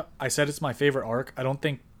 Skypiea, I said it's my favorite arc. I don't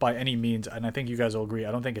think by any means, and I think you guys will agree,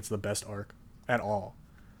 I don't think it's the best arc at all.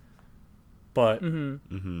 But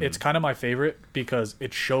it's kind of my favorite because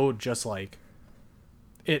it showed just like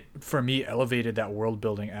it, for me, elevated that world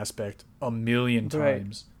building aspect a million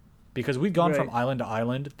times. Because we'd gone from island to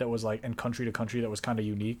island that was like, and country to country that was kind of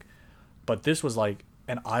unique. But this was like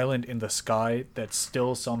an island in the sky that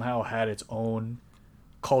still somehow had its own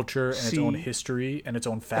culture and its own history and its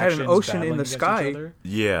own factions. Had an ocean in battling the against sky. each other.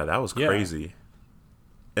 Yeah, that was Yeah. crazy.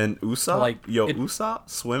 And Usopp, Like, Usopp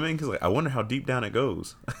swimming, because like, I wonder how deep down it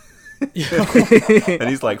goes. Yeah. And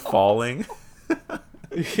he's like falling.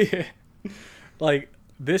 Yeah. Like,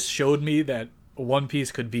 this showed me that One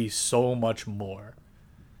Piece could be so much more.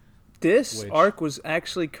 This arc was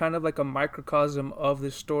actually kind of like a microcosm of the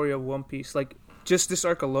story of One Piece. Like, just this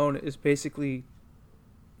arc alone is basically,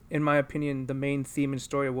 in my opinion, the main theme and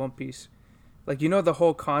story of One Piece. Like, you know, the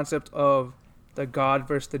whole concept of the god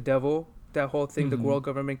versus the devil, that whole thing the world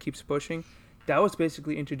government keeps pushing, that was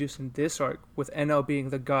basically introduced in this arc, with Enel being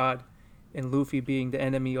the god and Luffy being the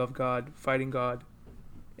enemy of God, fighting God.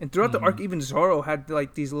 And throughout the arc, even Zoro had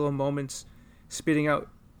like these little moments spitting out.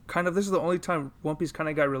 Kind of, this is the only time One Piece kind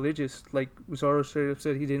of got religious. Like, Zoro straight up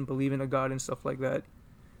said he didn't believe in a god and stuff like that.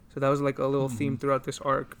 So that was like a little theme throughout this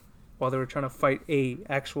arc while they were trying to fight a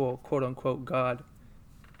actual quote-unquote god.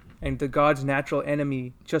 And the god's natural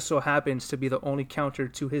enemy just so happens to be the only counter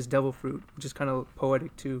to his devil fruit, which is kind of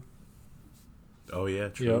poetic too. Oh yeah,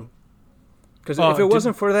 true. Yep. Because if it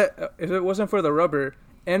wasn't for that, if it wasn't for the rubber,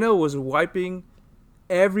 Enel was wiping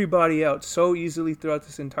everybody out so easily throughout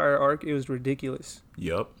this entire arc. It was ridiculous.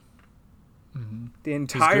 Yup. The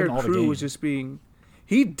entire crew was just being...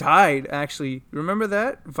 He died, actually. Remember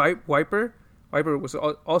that? Viper? Viper was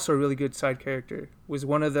also a really good side character. Was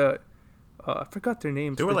one of the... I forgot their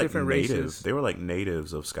names. They were like different natives. races. They were like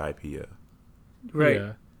natives of Skypiea. Right.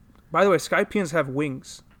 Yeah. By the way, Skypeans have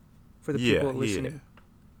wings for the people listening.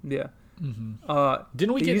 Yeah.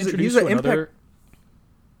 Didn't we they get use introduced the to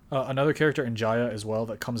another character in Jaya as well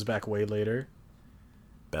that comes back way later?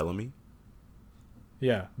 Bellamy?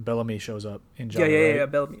 Yeah, Bellamy shows up in Jaya. Yeah,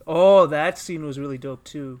 Bellamy. Oh, that scene was really dope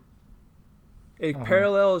too. It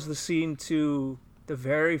parallels the scene to the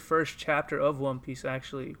very first chapter of One Piece,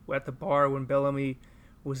 actually, at the bar when Bellamy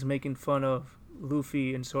was making fun of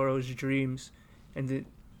Luffy and Zoro's dreams, and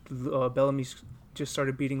Bellamy just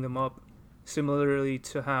started beating them up. Similarly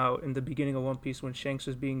to how in the beginning of One Piece, when Shanks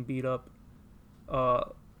was being beat up,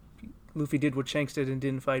 Luffy did what Shanks did and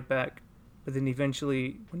didn't fight back. But then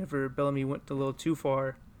eventually, whenever Bellamy went a little too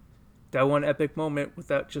far, that one epic moment with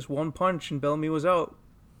that just one punch and Bellamy was out.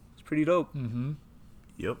 It's pretty dope. Mm-hmm.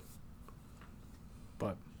 Yep.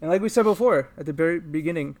 But And like we said before, at the very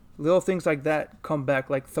beginning, little things like that come back.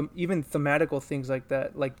 Like even thematical things like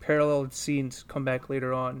that, like parallel scenes come back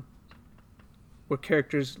later on, where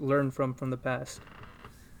characters learn from the past.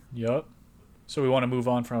 yep. So we want to move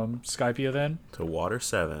on from Skypiea then? To Water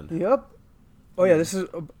 7. Yep. Oh yeah, this is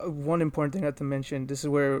one important thing I have to mention. This is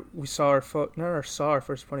where we saw our first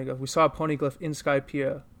poneglyph. We saw a poneglyph in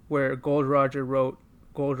Skypiea where Gold Roger wrote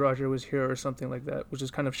 "Gold Roger was here" or something like that, which is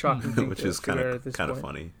kind of shocking. thing Which to is kind figure out at this of point.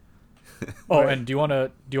 funny. Oh, Right. and do you want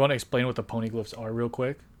to explain what the poneglyphs are real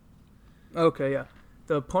quick? Okay, yeah.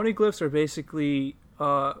 The poneglyphs are basically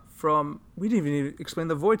we didn't even explain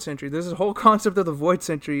the Void Century. There's a whole concept of the Void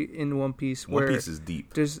Century in One Piece where One Piece is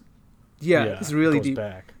deep. there's it's really it goes deep.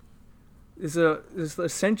 back. There's a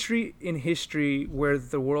century in history where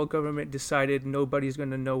the world government decided nobody's going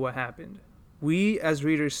to know what happened. We as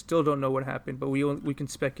readers still don't know what happened, but we can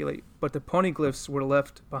speculate. But the poneglyphs were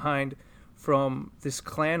left behind from this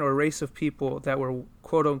clan or race of people that were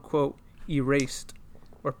quote unquote erased,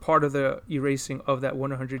 or part of the erasing of that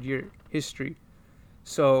 100-year history.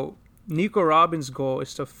 So Nico Robin's goal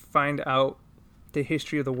is to find out the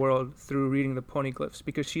history of the world through reading the poneglyphs,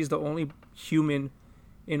 because she's the only human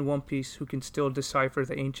in One Piece who can still decipher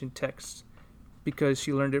the ancient texts, because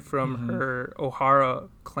she learned it from her O'Hara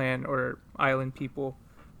clan or island people.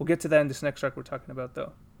 We'll get to that in this next arc we're talking about,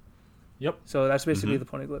 though. Yep. So that's basically the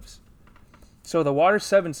poneglyphs. So the Water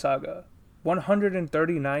 7 saga,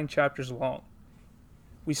 139 chapters long.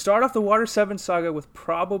 We start off the Water 7 saga with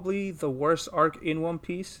probably the worst arc in One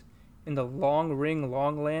Piece, in the Long Ring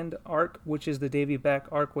Long Land arc, which is the Davy Back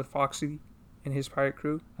arc with Foxy and his pirate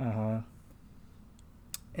crew. And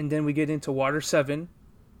then we get into Water 7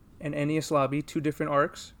 and Enies Lobby, 2 different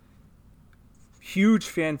arcs. Huge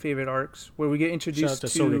fan favorite arcs where we get introduced to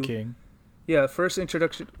Soda King. Yeah, first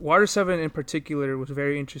introduction. Water 7 in particular was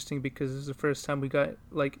very interesting because this is the first time we got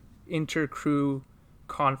like inter-crew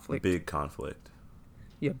conflict. Big conflict.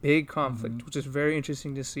 Yeah, big conflict, which is very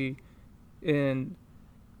interesting to see. And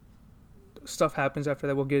stuff happens after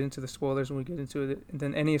that. We'll get into the spoilers when we get into it. And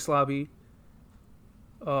then Enies Lobby.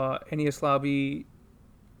 Oh,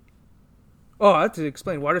 I have to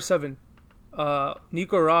explain. Water 7.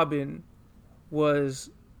 Nico Robin was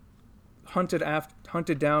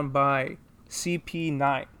hunted down by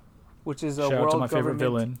CP9, which is a shout world out to my government. favorite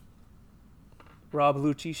villain, Rob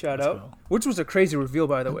Lucci, shout Let's out. go. Which was a crazy reveal,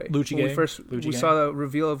 by the way. Lucci When gang. we saw the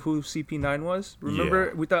reveal of who CP9 was.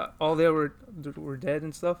 Remember, we thought all they were dead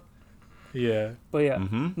and stuff. Yeah. But yeah,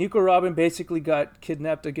 Nico Robin basically got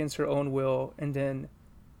kidnapped against her own will, and then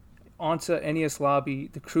onto Enies Lobby,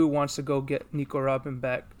 the crew wants to go get Nico Robin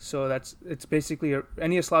back. So it's basically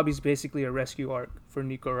Enies Lobby is basically a rescue arc for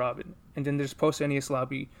Nico Robin. And then there's post Enies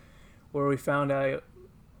Lobby, where we found out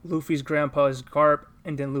Luffy's grandpa is Garp,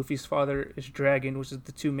 and then Luffy's father is Dragon, which is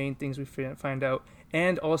the 2 main things we find out.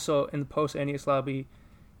 And also in the post Enies Lobby,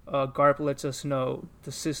 Garp lets us know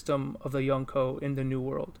the system of the Yonko in the New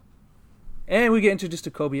World. And we get introduced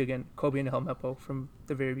to Kobe again, Kobe and Helmeppo from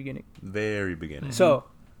the very beginning. Very beginning. So,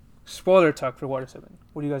 spoiler talk for Water 7.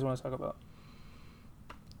 What do you guys want to talk about?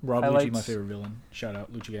 Rob Highlights. Lucci, my favorite villain. Shout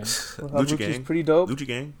out Lucci Gang. Lucci Lucci's Gang. pretty dope. Lucci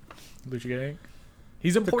Gang. Lucci Gang.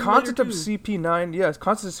 He's The important. concept of too. CP9, the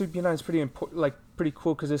concept of CP9 is pretty important, like pretty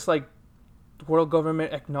cool, because it's like the world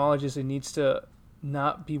government acknowledges it needs to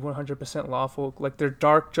not be 100% lawful. Like their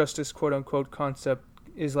dark justice, quote unquote, concept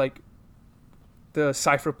is like the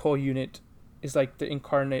Cypher Pole unit is like the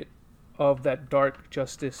incarnate of that dark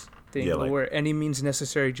justice thing, Yeah, like- where any means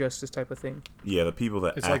necessary justice type of thing. Yeah, the people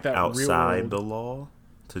that It's act like that outside real-world- the law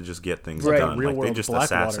to just get things Right. done. Like they Real-world just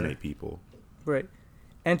Blackwater. assassinate people. Right.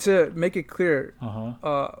 And to make it clear,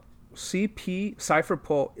 Uh-huh. CP Cypher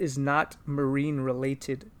Pole is not Marine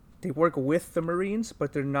related. They work with the Marines,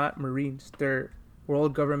 but they're not Marines. They're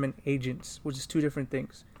world government agents, which is 2 different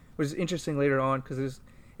things. Which is interesting later on, because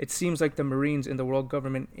it seems like the Marines and the world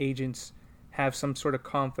government agents have some sort of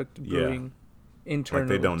conflict brewing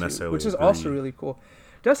internally. don't too, necessarily which is agree. also really cool.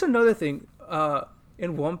 That's another thing.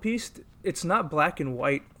 In One Piece, it's not black and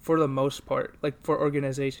white for the most part. Like for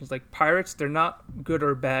organizations, like pirates, they're not good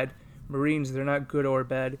or bad. Marines, they're not good or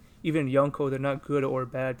bad. Even Yonko, they're not good or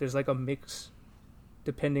bad. There's like a mix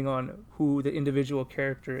depending on who the individual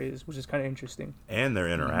character is, which is kind of interesting. And their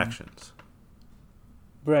interactions.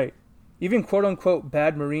 Right. Even quote unquote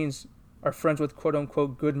bad Marines are friends with quote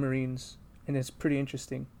unquote good Marines, and it's pretty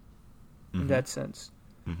interesting in that sense.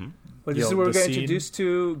 But this is where we get introduced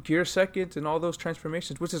to Gear Second and all those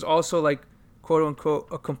transformations, which is also like quote unquote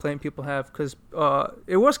a complaint people have, because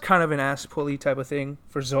it was kind of an ass pulley type of thing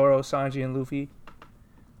for Zoro, Sanji, and Luffy.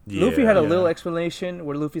 Luffy had a little explanation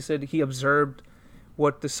where Luffy said he observed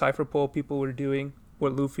what the Cypher Pole people were doing,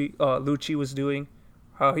 what Lucci was doing,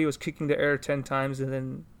 how he was kicking the air 10 times and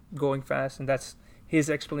then going fast, and that's his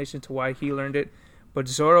explanation to why he learned it. But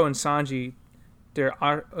Zoro and Sanji,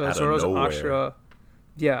 Zoro's nowhere. Ashra,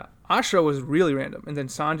 Ashra was really random, and then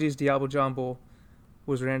Sanji's Diablo Jumbo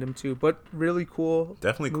was random too, but really cool.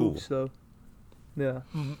 Definitely moves, cool. So, yeah.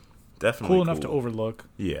 Definitely Cool enough to overlook.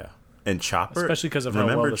 Yeah. And Chopper, Especially 'cause of how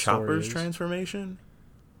remember well the story Chopper's is. transformation?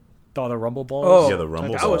 Oh, the Rumble Balls. Oh, Yeah, the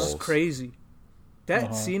Rumble that was Balls. crazy. That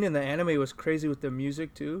Uh-huh. scene in the anime was crazy with the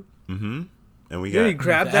music too. Mm-hmm. And we Then he got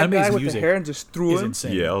grabbed The that guy anime's with the music hair and just threw is him.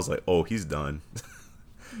 insane. yeah, I was like, oh, he's done.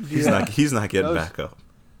 he's Yeah. not getting That was- back up.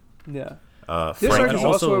 Yeah. This Frankie, arc is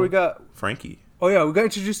also where we got. Frankie. Oh yeah, we got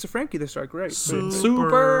introduced to Frankie this arc, right?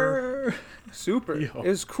 Super. Super. Yo. It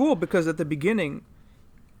was cool because at the beginning,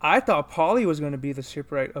 I thought Polly was going to be the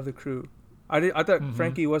shipwright of the crew. I thought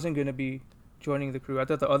Frankie wasn't going to be joining the crew. I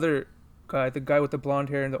thought the other guy, the guy with the blonde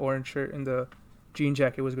hair and the orange shirt and the jean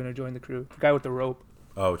jacket, was going to join the crew. The guy with the rope.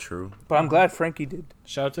 Oh, true. But I'm glad Frankie did.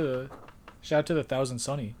 Shout out to the Thousand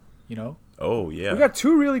Sunny. You know. Oh yeah, We got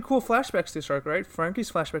 2 really cool flashbacks this arc, right?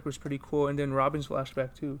 Frankie's flashback was pretty cool, and then Robin's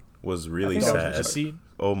flashback too. was really I think that sad. was The scene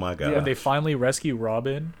Oh my god. when they finally rescue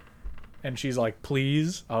Robin, and she's like,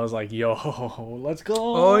 "Please," I was like, "Yo, let's go!"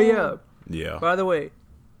 Oh yeah. Yeah. By the way,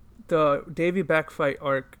 the Davy backfight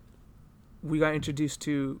arc, we got introduced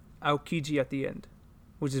to Aokiji at the end,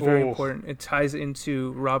 which is very important. It ties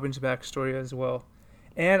into Robin's backstory as well.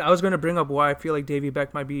 And I was going to bring up why I feel like Davy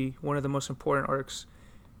Back might be one of the most important arcs,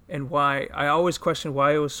 and why I always question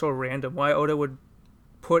why it was so random, why Oda would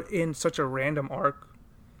put in such a random arc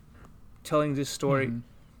telling this story. Mhm.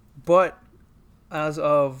 But as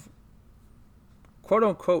of quote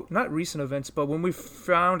unquote, not recent events, but when we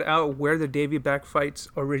found out where the Davy Back fights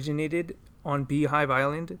originated on Beehive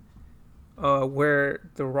Island, where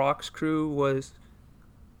the Rocks crew was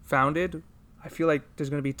founded, I feel like there's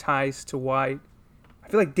going to be ties to why. I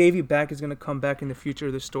feel like Davy Back is going to come back in the future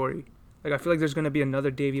of the story. Like, I feel like there's going to be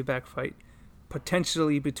another Davy Back fight,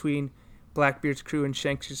 potentially between Blackbeard's crew and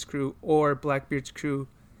Shanks' crew, or Blackbeard's crew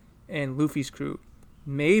and Luffy's crew.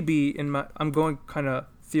 Maybe I'm going kind of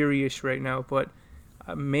theory-ish right now, but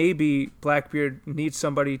maybe Blackbeard needs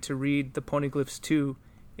somebody to read the Poneglyphs too,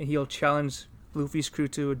 and he'll challenge Luffy's crew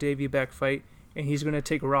to a Davy Back fight, and he's going to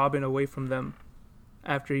take Robin away from them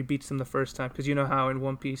after he beats them the first time. Because you know how in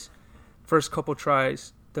One Piece, first couple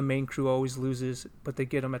tries, the main crew always loses, but they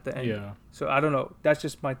get him at the end. Yeah. So I don't know. That's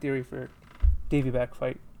just my theory for Davy Back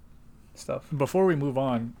fight stuff. Before we move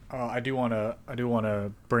on, I do want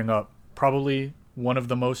to bring up probably one of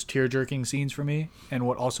the most tear-jerking scenes for me, and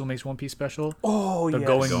what also makes One Piece special. Oh, the yes.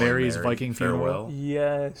 Going Mary's Viking farewell. funeral.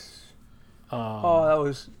 Yes.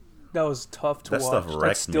 That was tough to That watch. stuff wrecked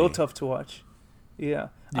That's still me. tough to watch. Yeah.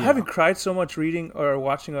 I Yeah. haven't cried so much reading or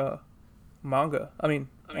watching a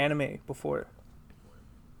anime before.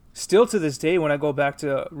 Still to this day, when I go back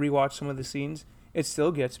to rewatch some of the scenes, it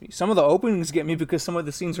still gets me. Some of the openings get me because some of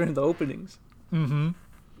the scenes are in the openings. Mm-hmm.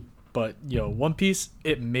 But One Piece,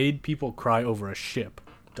 it made people cry over a ship,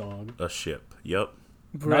 dog. A ship. Yep.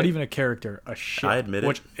 Not even a character, a ship. I admit it.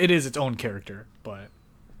 Which it is its own character, but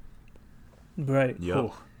Right. Yep.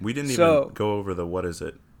 Ooh. We didn't So- even go over the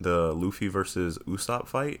Luffy versus Usopp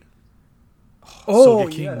fight. Oh,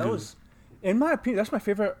 Sogeking yeah, that Gu. was, in my opinion, that's my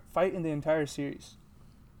favorite fight in the entire series.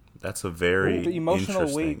 That's a very The emotional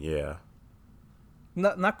interesting. weight. Yeah.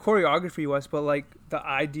 Not choreography wise, but like the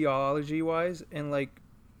ideology wise, and like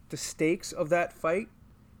the stakes of that fight,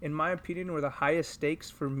 in my opinion, were the highest stakes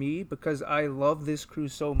for me because I love this crew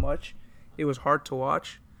so much. It was hard to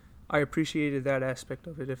watch. I appreciated that aspect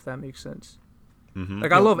of it, if that makes sense. Mm-hmm.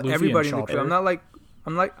 Like I love Luffy and everybody in the crew. Chopper.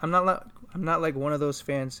 I'm not like one of those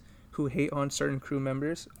fans who hate on certain crew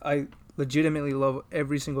members. I legitimately love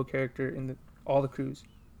every single character in all the crews.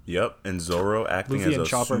 Yep. And Zoro acting Luffy as and a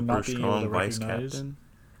Chopper super not being able strong to vice recognize. captain.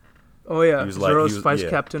 Oh yeah, He was like- Zoro's he was- vice yeah.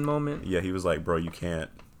 captain moment. Yeah, he was like, "Bro, you can't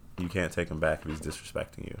take him back if he's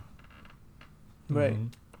disrespecting you." Right. Mhm.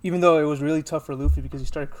 Even though it was really tough for Luffy because he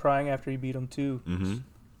started crying after he beat him too. Mm-hmm.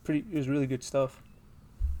 It was really good stuff.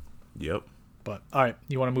 Yep. But all right,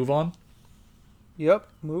 you want to move on? Yep.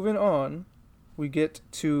 Moving on, we get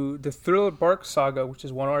to the Thriller Bark saga, which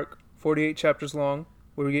is one arc, 48 chapters long,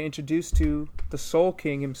 where we get introduced to the Soul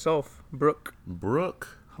King himself, Brook,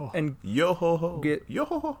 Brooke. and Yo ho ho. Get- Yo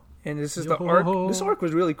ho ho. and this is Yo. the arc. This arc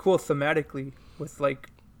was really cool thematically,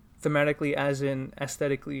 as in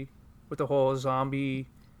aesthetically, with the whole zombie,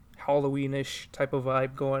 Halloweenish type of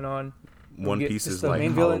vibe going on. One get- Piece this is the like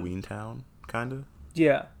main villain. Halloween Town, kind of.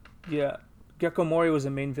 Yeah. Gecko Mori was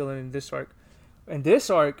the main villain in this arc. And this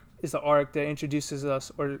arc is the arc that introduces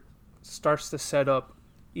us or starts to set up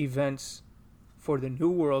events for the New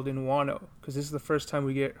World in Wano. Because this is the first time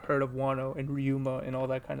we get heard of Wano and Ryuma and all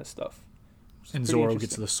that kind of stuff. And pretty Zoro interesting.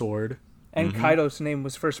 gets the sword. And Mhm. Kaido's name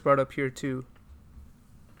was first brought up here too.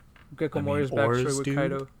 Gecko I mean, Mori's Oars, backstory with dude.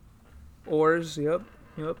 Kaido. Oars, yep.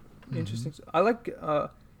 Interesting. I like,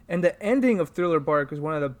 and the ending of Thriller Bark is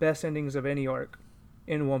one of the best endings of any arc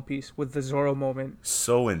in One Piece with the Zoro moment.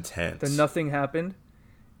 So intense. The nothing happened.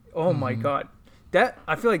 Oh my Mhm. god.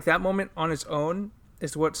 I feel like that moment on its own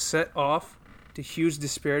is what set off the huge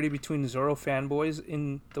disparity between Zoro fanboys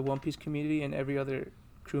in the One Piece community and every other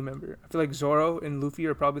crew member. I feel like Zoro and Luffy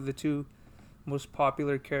are probably the two most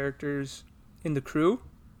popular characters in the crew.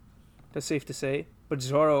 That's safe to say. But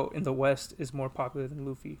Zoro in the West is more popular than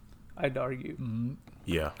Luffy, I'd argue. Mhm.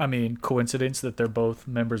 Yeah. I mean, coincidence that they're both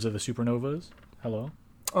members of the Supernovas. Hello.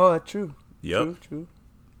 Oh, that's true. Yep. True.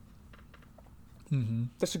 Mm-hmm.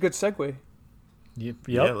 That's a good segue. Yep.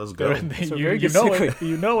 Yeah, let's go. It's a you very you good know segue. it.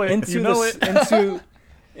 You know it. into you know the, it.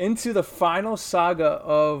 into the final saga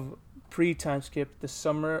of pre-time skip, the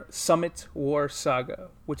Summit War Saga,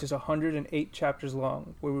 which is 108 chapters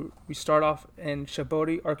long, where we start off in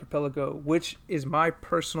Shabodi Archipelago, which is my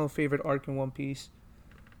personal favorite arc in One Piece.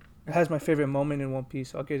 It has my favorite moment in One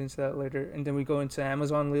Piece. I'll get into that later. And then we go into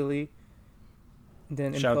Amazon Lily. And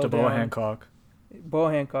then shout out to Boa Hancock.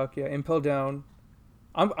 Boa Hancock, yeah. Impel Down.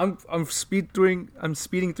 I'm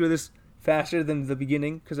speeding through this faster than the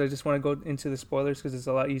beginning because I just want to go into the spoilers because it's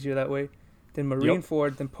a lot easier that way. Then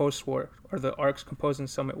Marineford, then Post-War, or the arcs composed in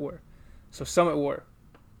Summit War. So Summit War.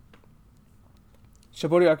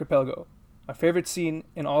 Shabodi Archipelago. My favorite scene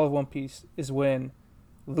in all of One Piece is when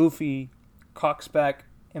Luffy cocks back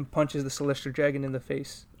and punches the Celestial Dragon in the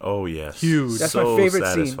face. Oh, yes. Huge. That's so my favorite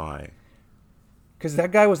satisfying. scene. Because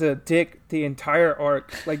that guy was a dick the entire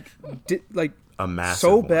arc. A massive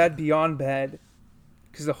so one. bad beyond bad.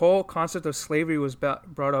 Because the whole concept of slavery was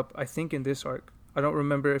brought up, I think, in this arc. I don't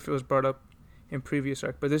remember if it was brought up in previous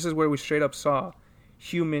arc. But this is where we straight up saw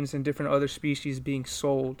humans and different other species being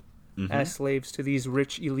sold as slaves to these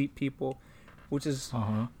rich elite people. Which is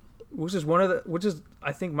I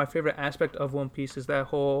think my favorite aspect of One Piece is that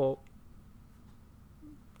whole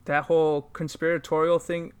conspiratorial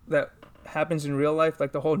thing that happens in real life,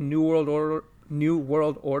 like the whole New World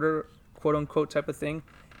Order, quote unquote type of thing.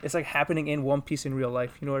 It's like happening in One Piece in real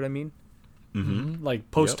life. You know what I mean? Mm-hmm. Like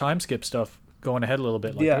post time skip stuff going ahead a little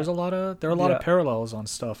bit. Like there are a lot of parallels on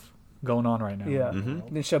stuff going on right now. Yeah.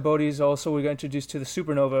 Mm-hmm. Then Shabodi is also, we got introduced to the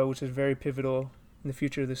supernova, which is very pivotal in the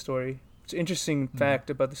future of the story. It's an interesting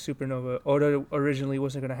fact about the supernova. Oda originally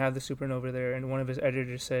wasn't going to have the supernova there, and one of his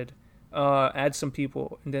editors said, add some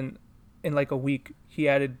people. And then in like a week, he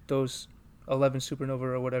added those 11 supernova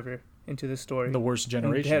or whatever into the story. The worst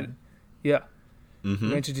generation. We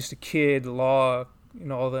introduced a Kid, Law,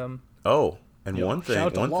 all of them. Oh, and one thing,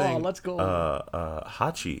 let's go.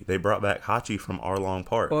 Hachi. They brought back Hachi from Arlong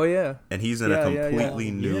Park. Oh, yeah. And he's in a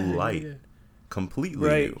completely new light. Yeah. Completely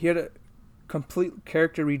right. new. He had a complete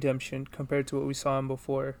character redemption compared to what we saw him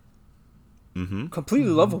before.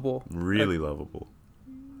 Completely lovable. Really lovable.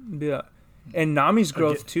 Yeah. And Nami's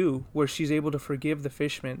growth too, where she's able to forgive the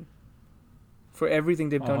fishmen for everything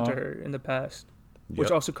they've done to her in the past,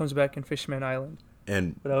 which also comes back in Fishman Island.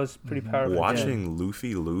 And but that was pretty powerful. Watching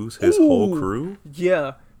Luffy lose his whole crew.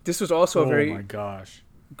 Yeah, this was also a very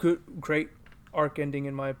great arc ending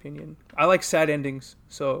in my opinion. I like sad endings,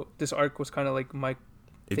 so this arc was kind of like my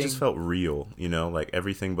It just felt real, like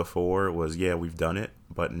everything before was, we've done it,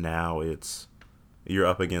 but now you're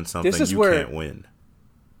up against something can't win.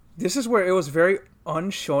 This is where it was very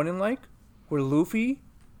unshonen-like, where Luffy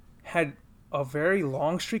had a very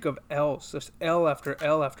long streak of L's, just L after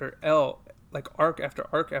L after L, like arc after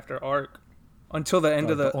arc after arc, until the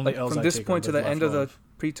end of from this point to the end of the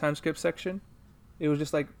pre-time skip section. It was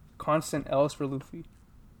just like constant L's for Luffy.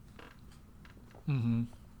 Mm-hmm.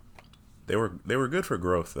 They were good for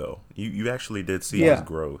growth, though. You actually did see his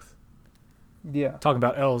growth. Yeah. Talking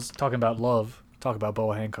about L's, talking about love, talk about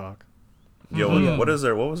Boa Hancock. Yo, what was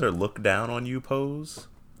her look down on you pose?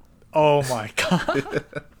 Oh my god.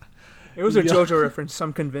 It was a JoJo reference,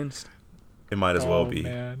 I'm convinced. It might as well be.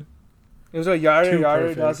 Man. It was a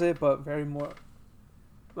Yara does it, but very more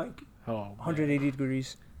like 180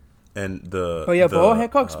 degrees. And Boa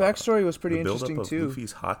Hancock's backstory was pretty interesting build-up too. Of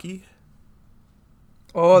Luffy's hockey?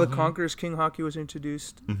 Oh, the Conqueror's King hockey was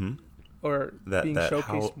introduced. Mm-hmm. Or being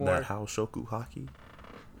showcased more. That Hao Shoku hockey?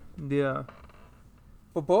 Yeah.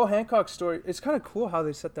 But Boa Hancock's story, it's kind of cool how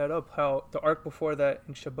they set that up. How the arc before that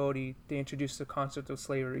in Shabodi, they introduced the concept of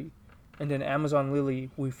slavery. And then Amazon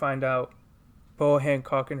Lily, we find out Boa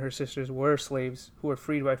Hancock and her sisters were slaves who were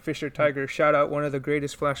freed by Fisher Tiger. Shout out one of the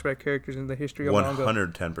greatest flashback characters in the history of manga.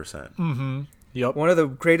 110%. Mm-hmm. Yep. One of the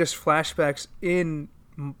greatest flashbacks in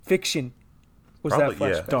fiction was that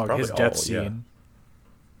flashback. Dog, his death scene.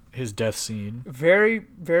 Yeah. His death scene. Very,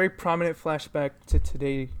 very prominent flashback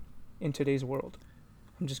to in today's world.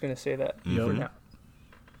 I'm just going to say that for now.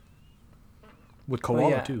 With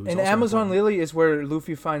Koala, too. And Amazon Lily is where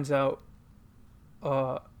Luffy finds out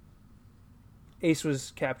Ace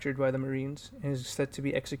was captured by the Marines and is set to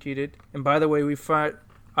be executed. And by the way,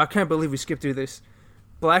 I can't believe we skipped through this.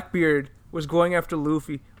 Blackbeard was going after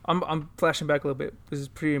Luffy. I'm flashing back a little bit. This is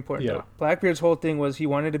pretty important, though. Blackbeard's whole thing was he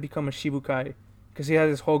wanted to become a Shibukai because he had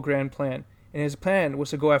this whole grand plan. And his plan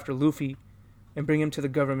was to go after Luffy and bring him to the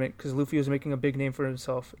government because Luffy was making a big name for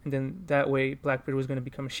himself. And then that way, Blackbeard was going to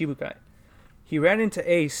become a Shibukai. He ran into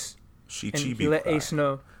Ace, and he let Ace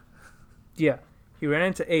know. Yeah, he ran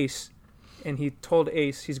into Ace, and he told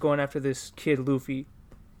Ace he's going after this kid, Luffy.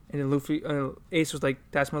 And then Ace was like,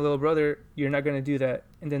 "That's my little brother. You're not going to do that."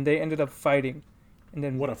 And then they ended up fighting. And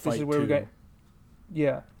then what a fight, this is where we got.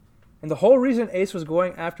 Yeah. And the whole reason Ace was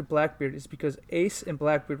going after Blackbeard is because Ace and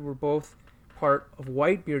Blackbeard were both part of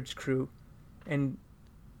Whitebeard's crew. And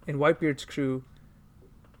in Whitebeard's crew,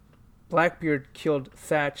 Blackbeard killed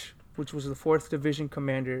Thatch, which was the 4th Division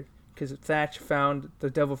commander, because Thatch found the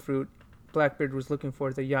devil fruit Blackbeard was looking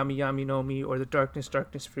for, the Yami Yami no Mi, or the Darkness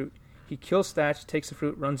fruit. He kills Thatch, takes the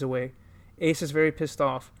fruit, runs away. Ace is very pissed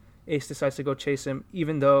off. Ace decides to go chase him,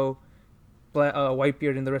 even though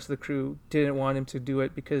Whitebeard and the rest of the crew didn't want him to do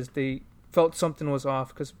it because they felt something was off,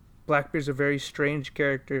 because Blackbeard's a very strange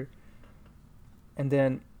character. And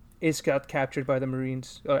then Ace got captured by the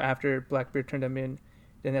Marines after Blackbeard turned him in.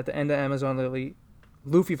 Then at the end of Amazon Lily,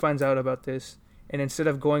 Luffy finds out about this, and instead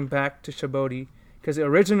of going back to Sabaody, because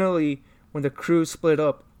originally when the crew split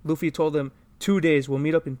up, Luffy told them 2 days, we'll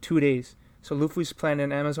meet up in 2 days. So Luffy's plan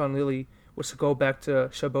in Amazon Lily was to go back to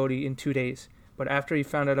Sabaody in 2 days. But after he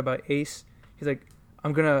found out about Ace, he's like,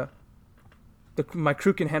 my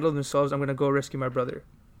crew can handle themselves, I'm going to go rescue my brother.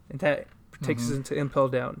 And that takes us into Impel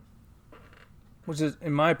Down, which is,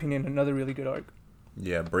 in my opinion, another really good arc.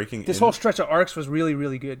 Yeah, this whole stretch of arcs was really,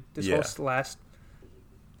 really good. This whole last...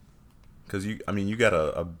 Because, you got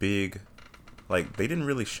a big... Like, they didn't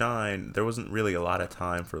really shine. There wasn't really a lot of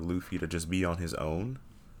time for Luffy to just be on his own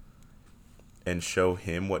and show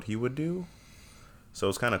him what he would do. So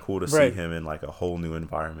it's kind of cool to see him in, like, a whole new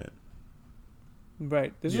environment.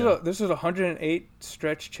 Right. This is a 108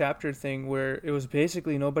 stretch chapter thing where it was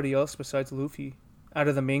basically nobody else besides Luffy out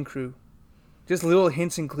of the main crew. Just little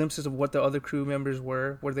hints and glimpses of what the other crew members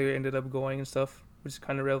were, where they ended up going and stuff, which is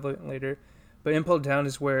kind of relevant later. But Impel Down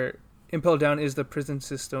is the prison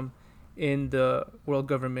system in the world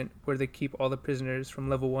government where they keep all the prisoners from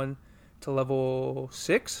level 1 to level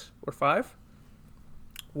 6 or 5.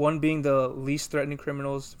 1 being the least threatening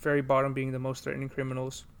criminals, very bottom being the most threatening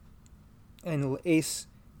criminals. And Ace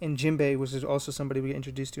and Jinbei, which is also somebody we get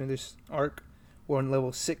introduced to in this arc, were on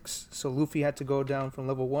level 6. So Luffy had to go down from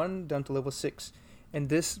level 1 down to level 6. And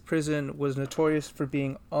this prison was notorious for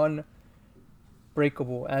being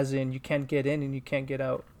unbreakable, as in you can't get in and you can't get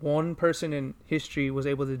out. One person in history was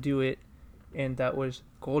able to do it, and that was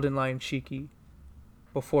Golden Lion Shiki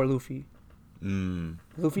before Luffy.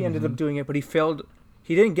 Luffy ended up doing it, but he failed.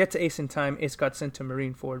 He didn't get to Ace in time. Ace got sent to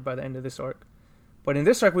Marineford by the end of this arc. But in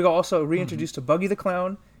this arc, we got also reintroduced to Buggy the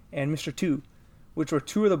Clown and Mr. 2, which were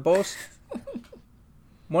two of the most...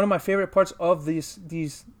 one of my favorite parts of the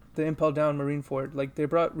Impel Down Marineford. Like, they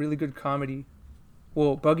brought really good comedy.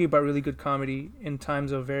 Well, Buggy brought really good comedy in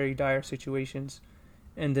times of very dire situations.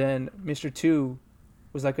 And then Mr. 2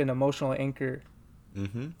 was like an emotional anchor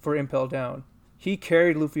for Impel Down. He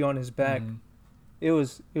carried Luffy on his back. It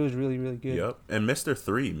was really, really good. Yep. And Mr.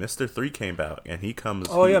 3 came out, and he comes...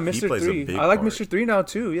 Mr. He plays 3. a big I like part. Mr. 3 now,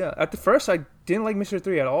 too, yeah. At the first, I didn't like Mr.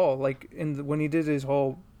 3 at all. Like, when he did his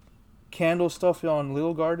whole candle stuff on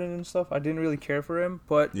Little Garden and stuff, I didn't really care for him.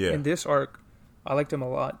 But in this arc, I liked him a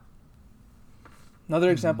lot.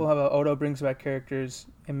 Another example of how Oda brings back characters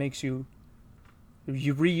and makes you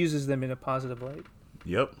reuses them in a positive light.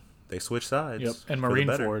 Yep. They switch sides. Yep. And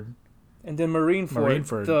Marineford. And then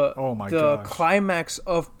Marineford, the climax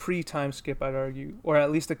of pre-time skip, I'd argue, or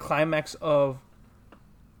at least the climax of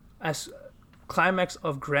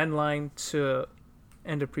Grand Line to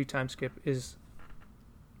end of pre-time skip is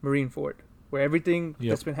Marineford, where everything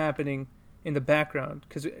that's been happening in the background,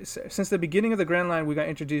 because since the beginning of the Grand Line, we got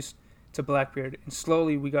introduced to Blackbeard, and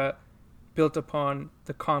slowly we got built upon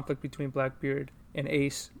the conflict between Blackbeard and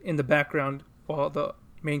Ace in the background while the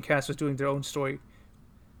main cast was doing their own story.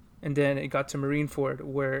 And then it got to Marineford,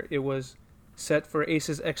 where it was set for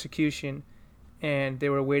Ace's execution, and they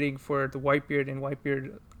were waiting for the Whitebeard and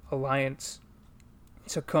Whitebeard alliance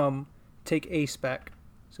to come take Ace back.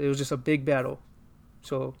 So it was just a big battle.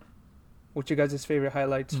 So, what's your guys' favorite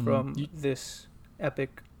highlights from this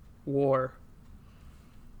epic war?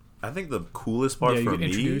 I think the coolest part for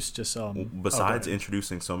me, besides okay.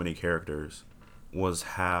 introducing so many characters, was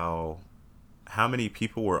how many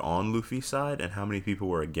people were on Luffy's side and how many people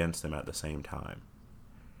were against him at the same time.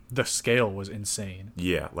 The scale was insane.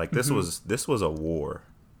 Yeah, like this was a war.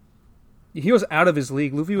 He was out of his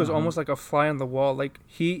league. Luffy was almost like a fly on the wall. Like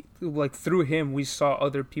through him we saw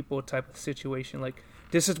other people type of situation. Like,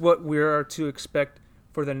 this is what we are to expect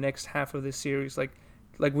for the next half of this series. Like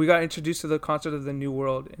we got introduced to the concept of the New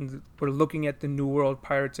World, and we're looking at the New World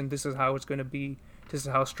pirates, and this is how it's going to be. This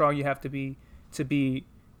is how strong you have to be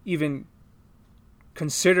even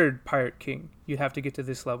considered Pirate King. You have to get to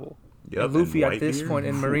this level. Yep, and Luffy at this point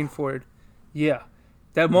in Marineford,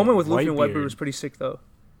 that moment with Luffy and Whitebeard was pretty sick though.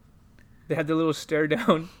 They had their little stare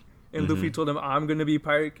down, and Luffy told him, "I'm gonna be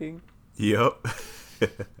Pirate King." Yep.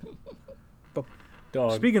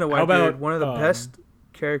 Dog. Speaking of How Whitebeard, about, one of the best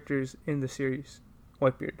characters in the series,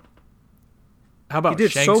 Whitebeard. How about he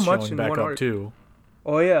did Shanks so much showing in back one up arc. too?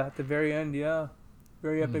 Oh yeah, at the very end, yeah,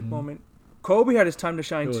 very epic moment. Kobe had his time to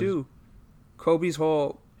shine too. Kobe's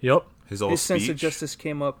whole his sense of justice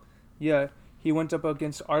came up. Yeah, he went up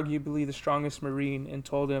against arguably the strongest Marine and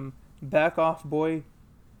told him, "Back off, boy."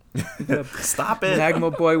 Stop it.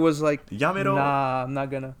 Magma boy was like, Yamero. "Nah, I'm not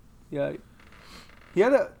gonna." Yeah, he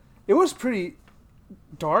had a. It was pretty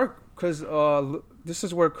dark because this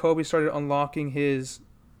is where Kobe started unlocking his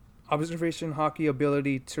observation hockey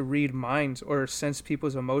ability to read minds or sense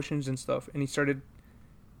people's emotions and stuff, and he started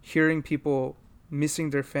hearing people missing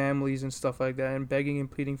their families and stuff like that and begging and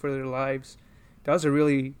pleading for their lives. That was a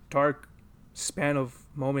really dark span of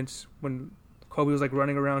moments when Kobe was like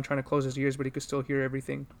running around trying to close his ears, but he could still hear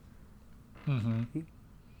everything. It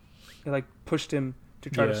like pushed him to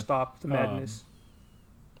try to stop the madness.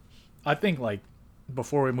 I think like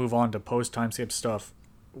before we move on to post time skip stuff,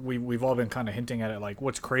 we've all been kind of hinting at it. Like,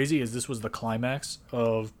 what's crazy is this was the climax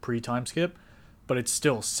of pre-time skip, but it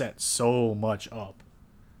still set so much up.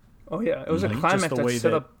 Oh yeah, it was a climax just the way that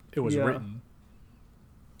set up. It was written.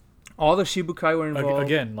 All the Shibukai were involved.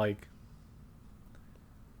 Again, like.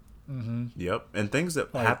 Yep, and things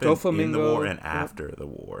that like happened Doflamingo, in the war and after the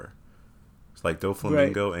war. It's like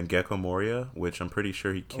Doflamingo and Gecko Moria, which I'm pretty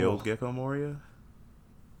sure he killed Gecko Moria.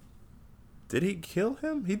 Did he kill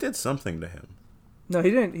him? He did something to him. No,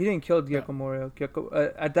 he didn't. He didn't kill Gecko Moria.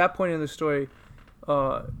 At that point in the story,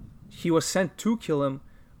 he was sent to kill him.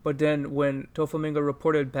 But then when Doflamingo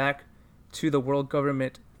reported back to the world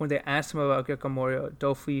government, when they asked him about Gecko Moria,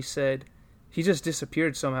 Doflamingo said he just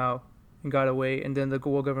disappeared somehow and got away. And then the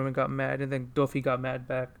world government got mad, and then Doflamingo got mad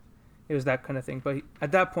back. It was that kind of thing. But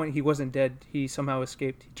at that point, he wasn't dead. He somehow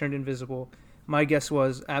escaped. He turned invisible. My guess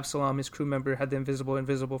was Absalom, his crew member, had the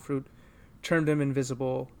invisible fruit, turned him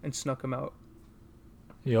invisible, and snuck him out.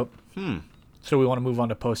 Yep. So we want to move on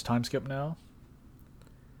to post time skip now?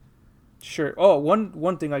 Sure. Oh,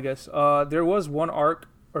 one thing, I guess. There was one arc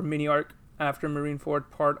or mini arc after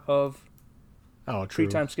Marineford, part of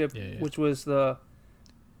pre-time skip, which was the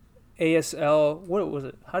ASL. What was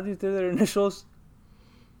it? How do you do their initials?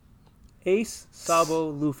 Ace, Sabo,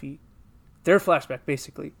 Luffy. Their flashback,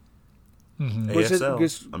 basically.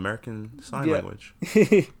 ASL, American Sign Language.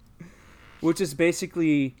 Which is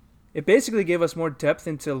basically... It basically gave us more depth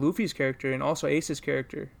into Luffy's character and also Ace's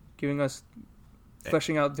character, giving us...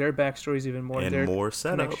 fleshing out their backstories even more. And their more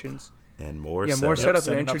setup. Connections. And more setup. More setup.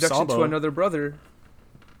 And introduction to another brother.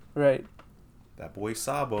 Right. That boy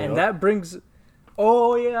Sabo. And that brings...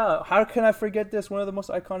 Oh, yeah. How can I forget this? One of the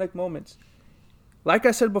most iconic moments. Like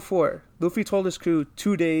I said before, Luffy told his crew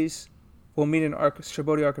 2 days we'll meet in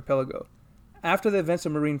Shibori Archipelago. After the events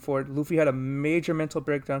of Marineford, Luffy had a major mental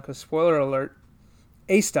breakdown because, spoiler alert,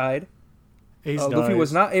 Ace died. Luffy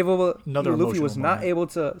was not able. Luffy was not able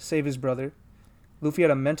to save his brother. Luffy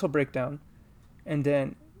had a mental breakdown, and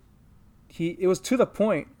then it was to the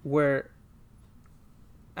point where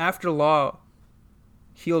after Law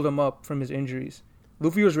healed him up from his injuries,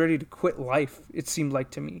 Luffy was ready to quit life. It seemed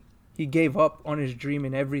like to me. He gave up on his dream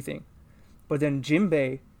and everything. But then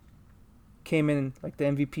Jinbei came in like the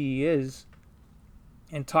MVP he is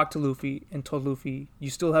and talked to Luffy and told Luffy, you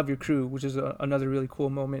still have your crew, which is another really cool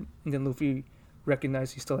moment. And then Luffy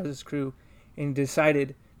recognized he still has his crew and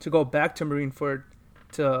decided to go back to Marineford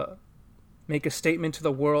to make a statement to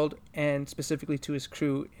the world and specifically to his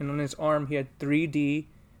crew. And on his arm, he had 3D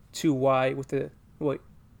 2Y with the... Wait.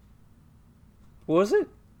 What was it?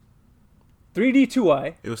 3D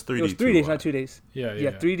 2Y. It was 3D 2Y. It was 3 days, not 2 days. Yeah,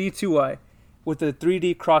 3D 2Y. With the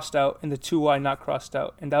 3D crossed out and the 2Y not crossed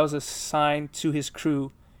out. And that was a sign to his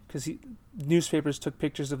crew, because newspapers took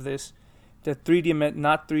pictures of this, that 3D meant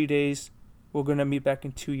not 3 days, we're going to meet back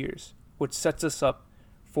in 2 years, which sets us up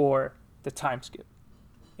for the time skip.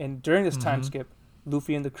 And during this time skip,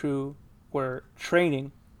 Luffy and the crew were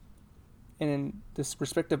training, and in this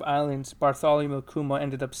respective islands, Bartholomew Kuma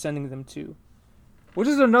ended up sending them to. Which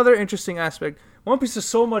is another interesting aspect. One Piece is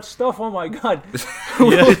so much stuff, oh my god.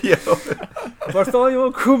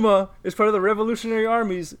 Bartholomew Kuma is part of the Revolutionary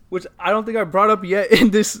Armies, which I don't think I brought up yet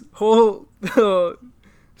in this whole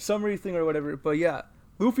summary thing or whatever. But yeah,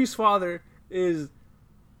 Luffy's father is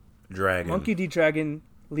Dragon. Monkey D. Dragon,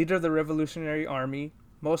 leader of the Revolutionary Army,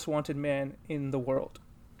 most wanted man in the world.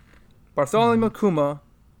 Bartholomew Kuma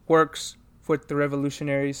works with the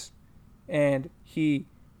revolutionaries, and he...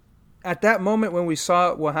 At that moment when we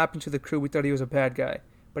saw what happened to the crew, we thought he was a bad guy.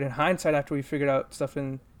 But in hindsight, after we figured out stuff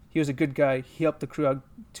and he was a good guy, he helped the crew out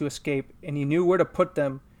to escape, and he knew where to put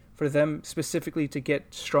them for them specifically to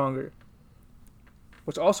get stronger.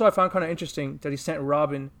 Which also I found kind of interesting that he sent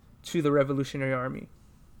Robin to the Revolutionary Army.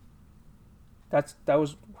 That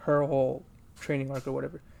was her whole training arc or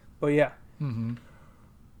whatever. But yeah. Mm-hmm.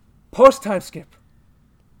 Post time skip.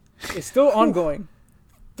 It's still ongoing.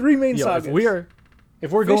 3 main sagas.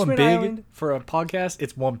 If we're going Fishman big Island. for a podcast,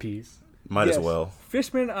 it's One Piece. Might as well.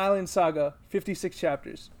 Fishman Island Saga, 56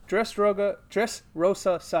 chapters.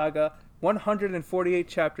 Dressrosa Saga, 148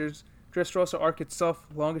 chapters. Dressrosa arc itself,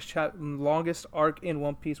 longest arc in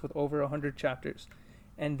One Piece with over 100 chapters.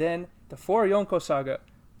 And then the 4 Yonko Saga,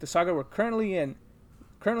 the saga we're currently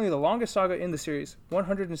the longest saga in the series,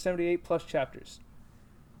 178 plus chapters.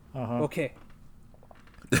 Uh-huh. Okay.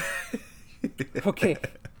 Okay.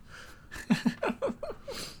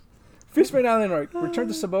 Fishman Island arc. Return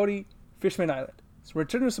to Sabaody, Fishman Island. So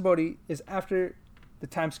Return to Sabaody is after the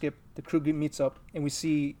time skip, the crew meets up, and we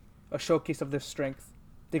see a showcase of their strength.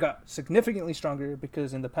 They got significantly stronger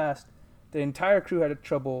because in the past, the entire crew had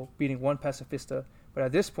trouble beating one pacifista. But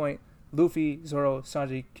at this point, Luffy, Zoro,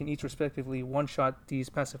 Sanji can each respectively one-shot these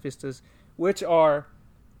pacifistas, which are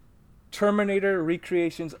Terminator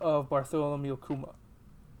recreations of Bartholomew Kuma.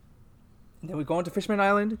 And then we go into Fishman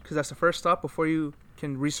Island, because that's the first stop before you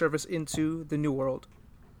can resurface into the New World,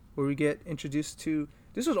 where we get introduced to...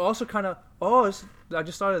 This was also kind of... I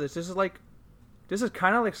just thought of this. This is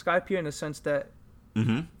kind of like Skypiea in the sense that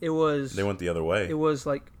it was... They went the other way. It was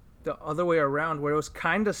like the other way around, where it was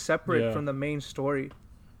kind of separate from the main story.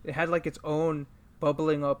 It had like its own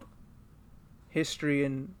bubbling up history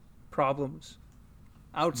and problems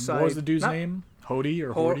outside. What was the dude's name? Hody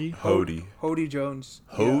or Hordy? Hody Jones.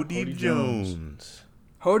 Hody Jones.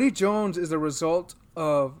 Hody Jones is the result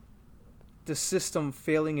of the system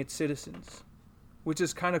failing its citizens, which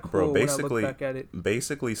is kind of cool when I look back at it.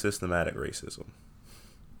 Basically systematic racism.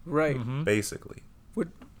 Right. Mm-hmm. Basically.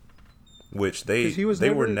 Which they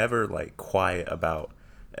were never like quiet about.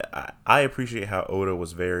 I appreciate how Oda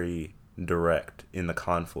was very direct in the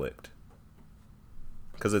conflict.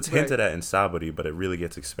 Because it's hinted at in Sabaody, but it really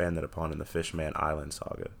gets expanded upon in the Fishman Island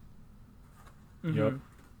saga. Mm-hmm. Yep.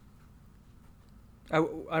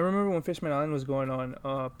 I remember when Fishman Island was going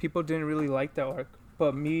on, people didn't really like that arc.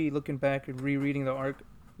 But me looking back and rereading the arc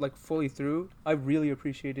like fully through, I really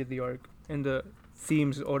appreciated the arc and the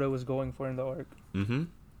themes Oda was going for in the arc. Mm-hmm.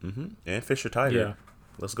 Mm-hmm. And Fisher Tiger. Yeah.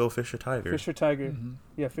 Let's go Fisher Tiger. Fisher Tiger. Mm-hmm.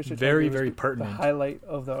 Yeah, Fisher Tiger. Very, very pertinent. The highlight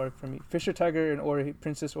of the arc for me. Fisher Tiger and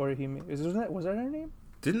Princess Orihime. Was that her name?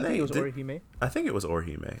 Didn't they? It was Orihime. I think it was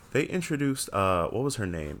Orihime. They introduced what was her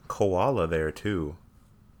name? Koala there too.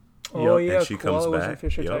 Oh yeah, and she Koala comes was back. in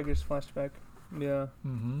Fisher Tiger's flashback. Yeah.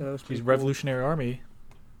 Mm-hmm. That was She's cool. Revolutionary Army.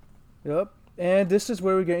 Yep. And this is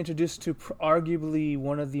where we get introduced to arguably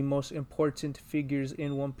one of the most important figures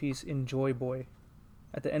in One Piece, in Joy Boy.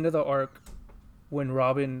 At the end of the arc, when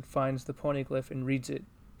Robin finds the poneglyph and reads it,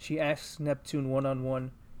 she asks Neptune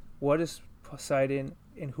one-on-one, what is Poseidon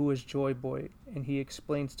and who is Joy Boy? And he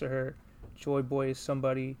explains to her, Joy Boy is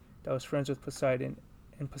somebody that was friends with Poseidon.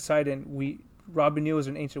 And Poseidon, Robin knew was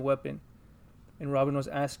an ancient weapon. And Robin was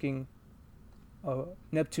asking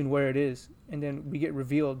Neptune where it is. And then we get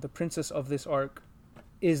revealed the princess of this arc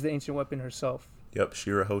is the ancient weapon herself. Yep,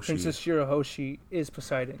 Shirahoshi. Princess Shirahoshi is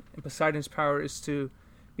Poseidon. And Poseidon's power is to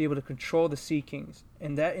be able to control the Sea Kings.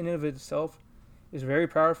 And that in and of itself is very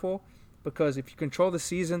powerful, because if you control the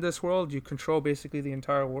seas in this world, you control basically the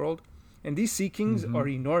entire world. And these Sea Kings are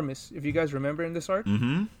enormous. If you guys remember in this arc,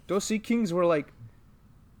 those Sea Kings were like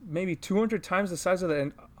maybe 200 times the size of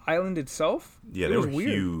the island itself. Yeah, they were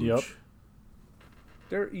weird. huge. Yep.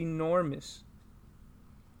 They're enormous.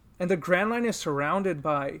 And the Grand Line is surrounded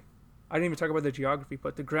by... I didn't even talk about the geography,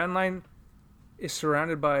 but the Grand Line is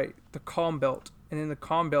surrounded by the Calm Belt. And in the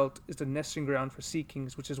Calm Belt is the nesting ground for Sea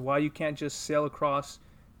Kings, which is why you can't just sail across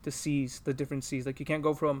the seas, the different seas. Like, you can't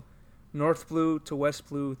go from North Blue to West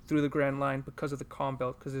Blue through the Grand Line because of the Calm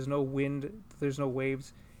Belt, because there's no wind, there's no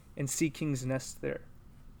waves, and Sea Kings nest there.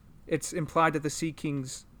 It's implied that the Sea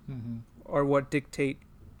Kings are what dictate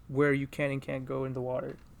where you can and can't go in the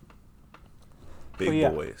water.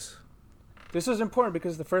 Big boys. This is important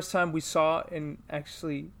because the first time we saw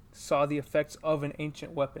the effects of an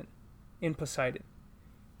ancient weapon in Poseidon.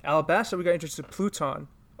 Alabasta, we got introduced to Pluton.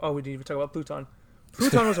 Oh, we didn't even talk about Pluton.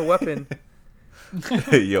 Pluton was a weapon.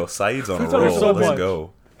 Yo, Saeed's on a roll. Let's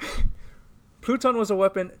go. Pluton was a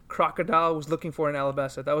weapon Crocodile was looking for in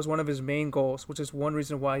Alabasta. That was one of his main goals, which is one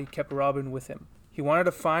reason why he kept Robin with him. He wanted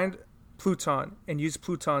to find Pluton and use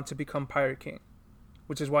Pluton to become Pirate King,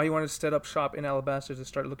 which is why he wanted to set up shop in Alabasta to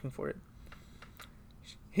start looking for it.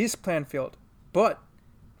 His plan failed. But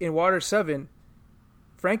in Water 7,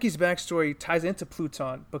 Frankie's backstory ties into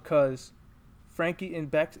Pluton because in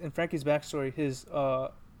Frankie's backstory, his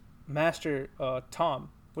master Tom.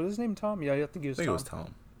 Was his name Tom? Yeah, I think it was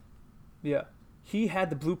Tom. Yeah. He had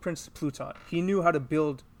the blueprints to Pluton. He knew how to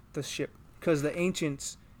build the ship because the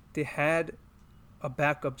ancients, they had a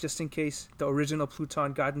backup just in case the original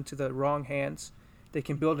Pluton got into the wrong hands. They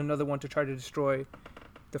can build another one to try to destroy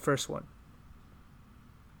the first one.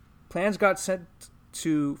 Plans got sent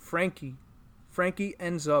to Frankie. Frankie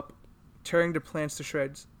ends up tearing the plans to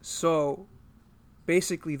shreds. So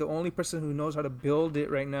basically the only person who knows how to build it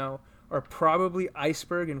right now are probably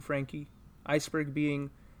Iceberg and Frankie. Iceberg being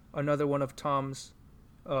another one of Tom's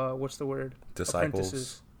what's the word? Disciples.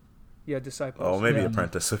 Apprentices. Yeah, disciples. Oh, maybe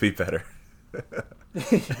apprentice would be better.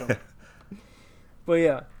 But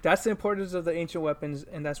yeah, that's the importance of the ancient weapons,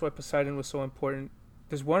 and that's why Poseidon was so important.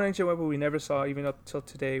 There's one ancient weapon we never saw even up till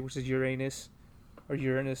today, which is Uranus, or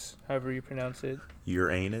Uranus, however you pronounce it.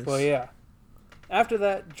 Uranus? Well, yeah. After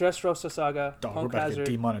that, Dressrosa Saga, we're about to get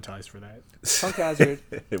demonetized for that. Punk Hazard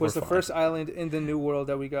was the first island in the New World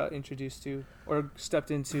that we got introduced to, or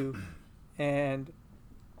stepped into, and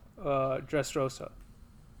Dressrosa.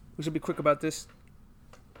 We should be quick about this.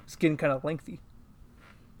 It's getting kind of lengthy.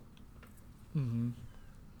 Mm-hmm.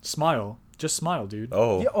 Smile. Just smile, dude.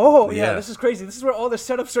 Yeah, this is crazy. This is where all the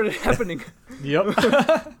setup started happening. Yep.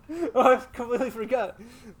 I completely forgot.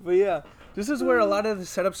 But yeah, this is where a lot of the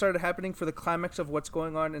setup started happening for the climax of what's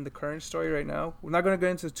going on in the current story right now. We're not going to get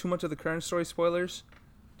into too much of the current story spoilers,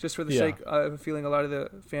 just for the sake of feeling a lot of the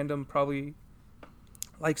fandom probably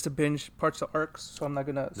likes to binge parts of arcs, so I'm not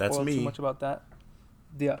going to spoil too much about that.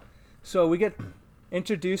 Yeah. So we get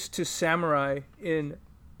introduced to samurai in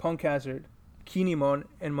Punk Hazard, Kinemon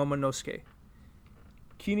and Momonosuke.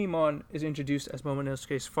 Kinemon is introduced as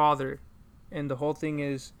Momonosuke's father, and the whole thing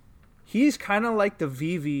is he's kind of like the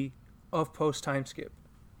Vivi of post time skip,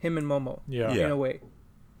 him and Momo, in a way,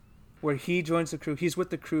 where he joins the crew. He's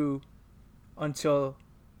with the crew until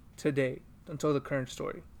today, until the current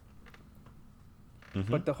story.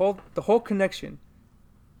 Mm-hmm. But the whole connection.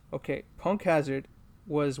 Okay, Punk Hazard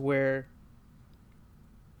was where,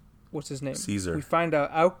 what's his name? Caesar. We find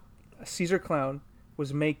out Caesar Clown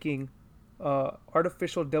was making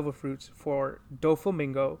artificial devil fruits for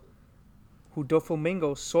Doflamingo, who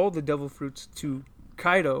Doflamingo sold the devil fruits to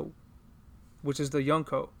Kaido, which is the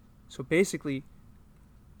Yonko. So basically,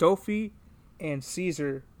 Dofi and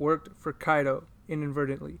Caesar worked for Kaido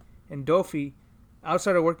inadvertently. And Dofi,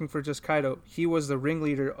 outside of working for just Kaido, he was the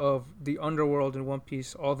ringleader of the underworld in One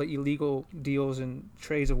Piece, all the illegal deals and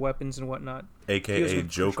trades of weapons and whatnot. AKA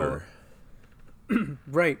Joker.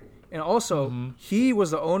 Right. And also, he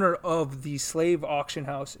was the owner of the slave auction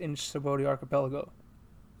house in Sabaody Archipelago.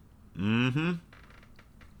 Mm-hmm.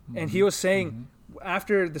 And he was saying,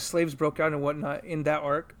 after the slaves broke out and whatnot in that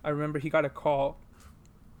arc, I remember he got a call,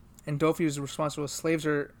 and Dofi was responsible. Slaves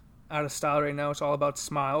are out of style right now. It's all about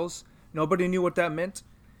smiles. Nobody knew what that meant.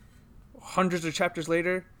 Hundreds of chapters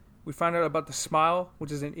later, we find out about the smile,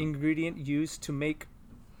 which is an ingredient used to make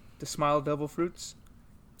the smile devil fruits.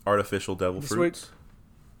 Artificial devil fruits.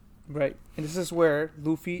 Right. And this is where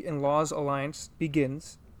Luffy and Law's alliance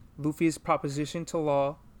begins. Law's proposition to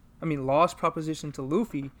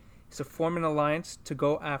Luffy is to form an alliance to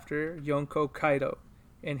go after Yonko Kaido.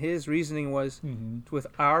 And his reasoning was, with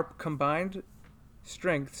our combined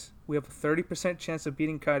strengths, we have a 30% chance of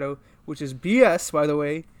beating Kaido, which is BS, by the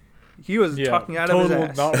way. He was talking out of his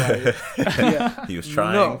ass. Not right. He was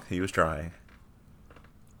trying. No. He was trying.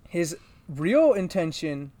 His real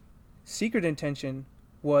intention, secret intention,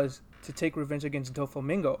 was to take revenge against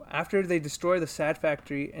Doflamingo. After they destroy the Sad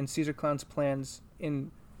Factory and Caesar Clown's plans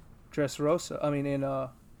in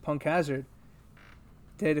Punk Hazard,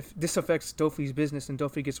 this affects Dofi's business, and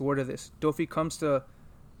Dofi gets word of this. Dofi comes to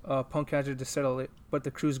Punk Hazard to settle it, but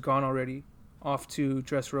the crew's gone already, off to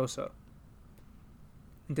Dressrosa.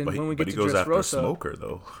 And then when we get to Dressrosa, he goes after Smoker,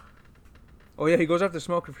 though. Oh yeah, he goes after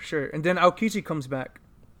Smoker for sure. And then Aokichi comes back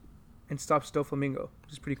and stops Doflamingo,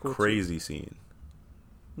 which is pretty cool. Crazy scene.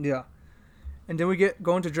 Yeah. And then we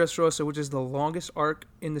go into Dressrosa, which is the longest arc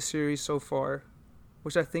in the series so far,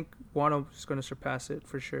 which I think Wano is going to surpass it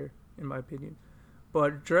for sure, in my opinion.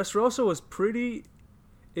 But Dressrosa was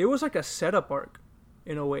it was like a setup arc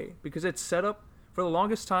in a way, because it's set up for the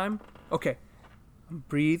longest time. Okay.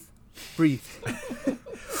 Breathe.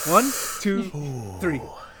 1, 2, 3.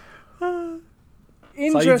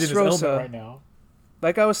 In Dressrosa, right now.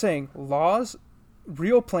 Like I was saying, Law's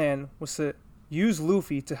real plan was to use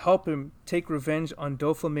Luffy to help him take revenge on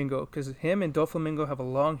Doflamingo, because him and Doflamingo have a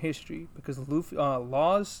long history, because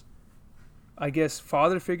Law's, I guess,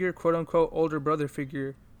 father figure, quote-unquote, older brother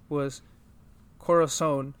figure was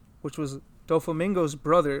Corazon, which was Doflamingo's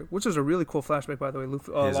brother, which was a really cool flashback, by the way. His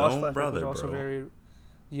Lost own flashback brother, was also bro. very,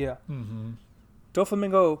 yeah. Mm-hmm.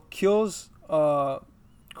 Doflamingo kills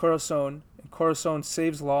Corazon, and Corazon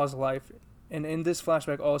saves Law's life. And in this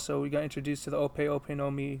flashback, also, we got introduced to the Ope Ope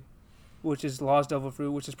no Mi, which is Law's devil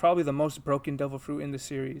fruit, which is probably the most broken devil fruit in the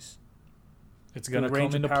series. It's gonna The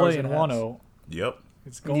range come of into powers play in it has. Wano. Yep.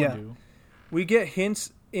 It's going Yeah. to. We get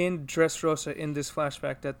hints in Dressrosa in this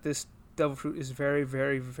flashback that this devil fruit is very,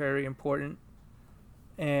 very, very important,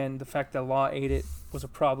 and the fact that Law ate it was a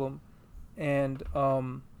problem. And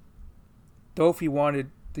Dofi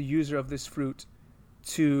wanted the user of this fruit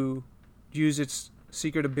to use its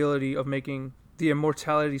secret ability of making the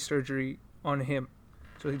immortality surgery on him.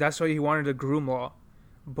 So that's why he wanted to groom Law,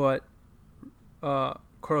 but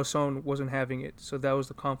Corazon wasn't having it, so that was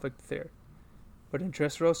the conflict there. But in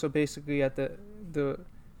Dressrosa, basically in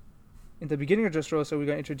the beginning of Dressrosa, we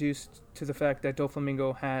got introduced to the fact that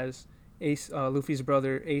Doflamingo has Luffy's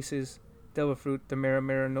brother Ace's devil fruit, the Mera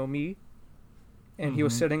Mera no Mi, and he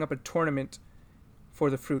was setting up a tournament for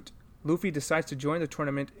the fruit. Luffy decides to join the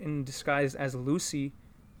tournament in disguise as Lucy,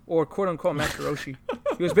 or quote unquote Master Roshi.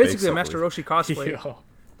 He was basically a Master Roshi cosplay.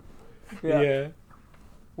 Yeah.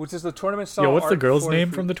 Which is the tournament style. Yo, what's the art girl's for name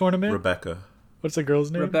fruit. from the tournament? Rebecca. What's the girl's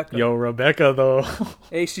name? Rebecca. Yo, Rebecca, though.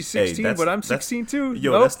 Hey, she's 16, but I'm 16 too.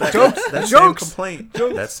 Yo, Nope. that's Jokes. that same Jokes. complaint.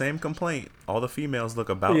 Jokes. That same complaint. All the females look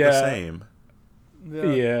about Yeah. the same.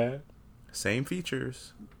 Yeah. Same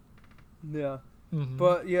features. Yeah. Mhm.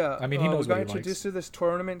 But yeah, I mean, he knows we got what he introduced likes. to this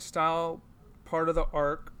tournament style part of the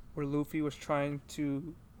arc where Luffy was trying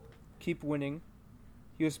to keep winning.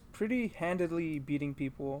 He was pretty handedly beating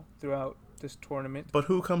people throughout this tournament. But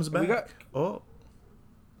who comes And we back? got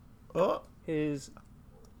Oh.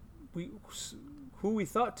 who we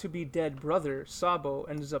thought to be dead brother Sabo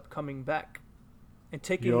ends up coming back and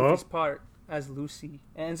taking Yup. Luffy's part as Lucy,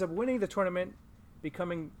 and ends up winning the tournament,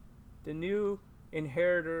 becoming the new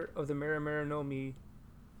inheritor of the Mera Mera no Mi.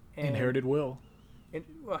 And Inherited will.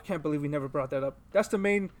 I can't believe we never brought that up. That's the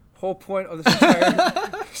main whole point of this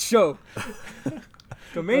entire show.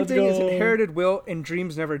 The main Let's thing is go. inherited will and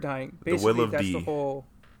dreams never dying. The Basically, will of that's D. the whole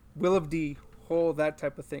will of D, whole that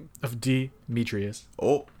type of thing. Of Demetrius.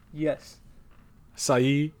 Oh. Yes.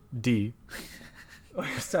 Sai D.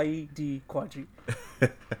 Sai D Quadri.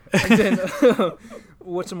 And then,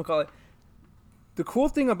 whatchamacallit? The cool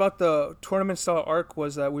thing about the tournament style arc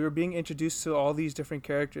was that we were being introduced to all these different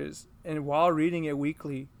characters, and while reading it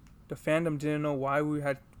weekly, the fandom didn't know why we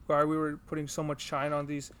were putting so much shine on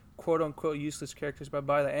these quote unquote useless characters. But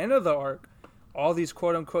by the end of the arc, all these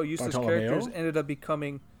quote unquote useless Bartolomeo? characters ended up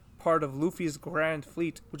becoming part of Luffy's grand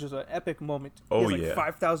fleet, which was an epic moment. Oh, He has yeah.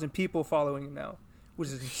 5,000 people following him now, which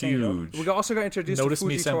is insane. Huge. We also got introduced Notice to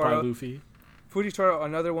me, Fujitora. Senpai Luffy. Fujitora,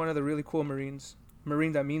 another one of the really cool Marines.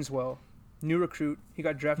 Marine that means well. New recruit. He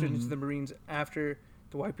got drafted into the Marines after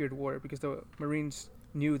the Whitebeard War because the Marines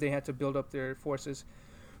knew they had to build up their forces.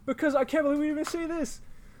 Because I can't believe we even say this.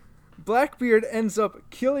 Blackbeard ends up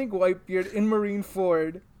killing Whitebeard in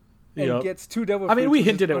Marineford and Yup. gets 2 devil I mean, fruits, we which is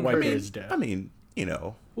hinted at unheard of. Whitebeard's death. I mean, you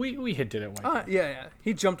know. We hinted at Whitebeard. Yeah.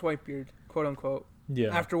 He jumped Whitebeard, quote unquote.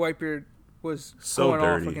 Yeah. After Whitebeard was So going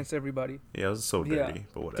off dirty. against everybody. Yeah, it was so dirty, Yeah,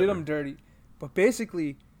 but whatever. did him dirty. But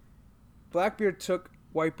basically, Blackbeard took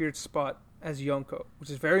Whitebeard's spot as Yonko, which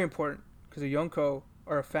is very important because the Yonko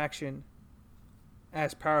are a faction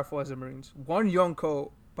as powerful as the Marines. One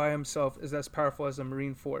Yonko by himself is as powerful as the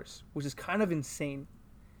Marine force, which is kind of insane.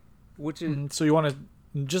 Which is So you want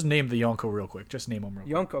to just name the Yonko real quick. Just name them real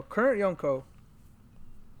quick. Yonko, current Yonko,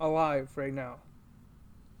 alive right now.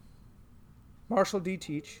 Marshall D.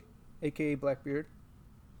 Teach, aka Blackbeard,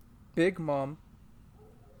 Big Mom,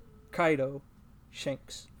 Kaido,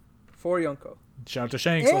 Shanks. 4 Yonko. Shout out to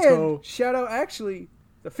Shanks. Let's And go. shout out actually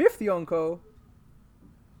the 5th Yonko,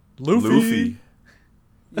 Luffy.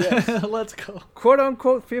 yes, Let's go. quote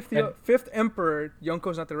unquote 5th And- 5th Emperor.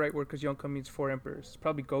 Yonko's not the right word because Yonko means 4 emperors. It's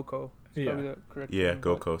probably Goko. It's probably the correct Yeah, name,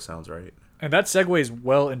 but- Goku sounds right. And that segues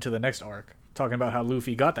well into the next arc, talking about how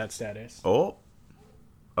Luffy got that status. Oh,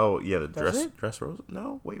 yeah, the Does it? dress rose.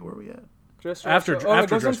 No, wait, where are we at? Dressrosa. After it Dressrosa.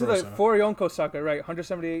 goes into the 4 Yonko saga, right?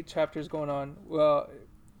 178 chapters going on. Well,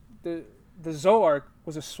 the Zou arc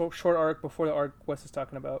was a short arc before the arc Wes is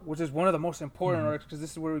talking about, which is one of the most important arcs because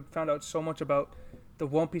this is where we found out so much about the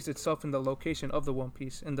One Piece itself and the location of the One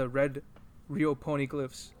Piece and the red Rio Pony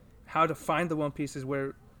glyphs. How to find the One Piece is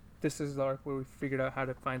where this is the arc where we figured out how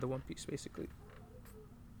to find the One Piece, basically,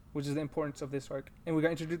 which is the importance of this arc. And we got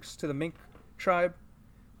introduced to the Mink tribe,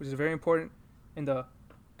 which is very important, and the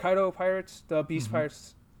Kaido pirates, the Beast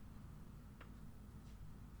pirates.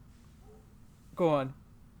 Go on.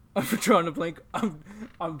 I'm drawing a blank.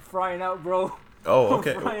 I'm frying out, bro. Oh,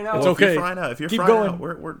 okay. It's okay. If you're Keep frying going.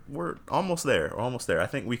 out, we're almost there. We're almost there. I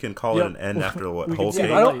think we can call it an end after what We can Whole say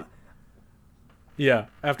Cake. it. Yeah,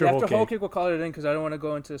 after After Whole Whole Cake. Cake, we'll call it in because I don't want to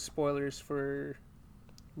go into spoilers for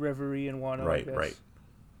Reverie and Wano. I guess. Right.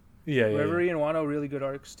 Yeah. Reverie and Wano, really good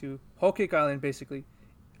arcs too. Whole Cake Island, basically.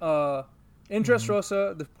 In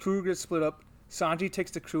Dressrosa, the crew gets split up. Sanji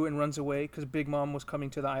takes the crew and runs away because Big Mom was coming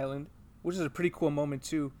to the island, which is a pretty cool moment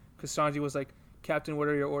too. Because Sanji was like, "Captain, what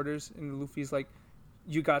are your orders?" And Luffy's like,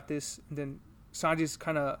 "You got this." And then Sanji's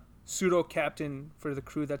kind of pseudo captain for the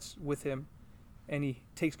crew that's with him, and he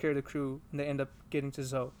takes care of the crew, and they end up getting to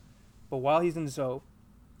Zou. But while he's in Zou,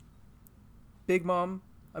 Capone,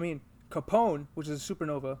 which is a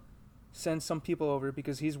supernova, sends some people over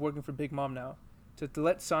because he's working for Big Mom now to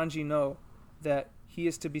let Sanji know that he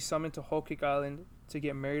is to be summoned to Whole Cake Island to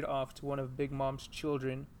get married off to one of Big Mom's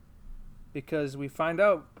children, because we find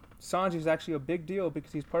out Sanji is actually a big deal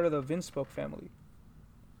because he's part of the Vinspoke family.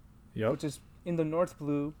 Yep. Which is in the North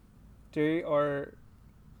Blue. They were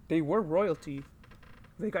royalty.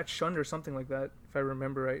 They got shunned or something like that, if I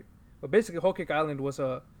remember right. But basically, Whole Cake Island was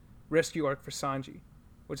a rescue arc for Sanji,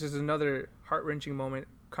 which is another heart-wrenching moment,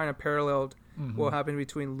 kind of paralleled what happened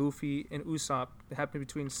between Luffy and Usopp. It happened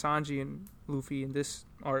between Sanji and Luffy in this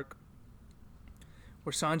arc,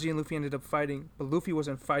 where Sanji and Luffy ended up fighting, but Luffy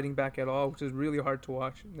wasn't fighting back at all, which is really hard to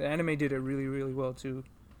watch. The anime did it really, really well too.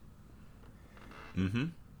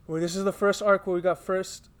 Where this is the first arc where we got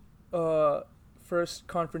first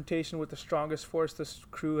confrontation with the strongest force this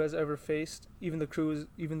crew has ever faced. Even though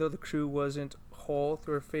the crew wasn't whole,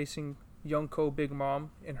 they were facing Yonko, Big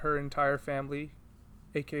Mom, and her entire family,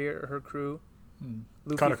 aka her crew.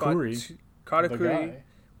 Luffy Katakuri,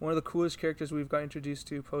 one of the coolest characters we've got introduced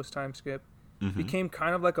to post time skip. Became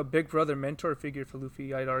kind of like a big brother mentor figure for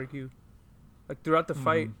Luffy, I'd argue. Like throughout the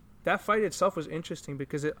fight, that fight itself was interesting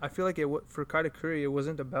because I feel like for Katakuri, it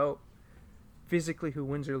wasn't about physically who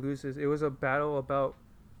wins or loses. It was a battle about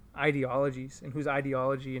ideologies and whose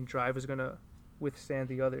ideology and drive is going to withstand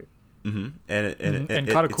the other. And Katakuri it's and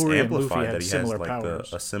Luffy amplified had that he similar has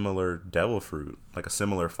powers. a similar devil fruit, like a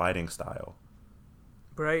similar fighting style.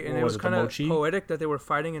 Right, and it was kind of poetic that they were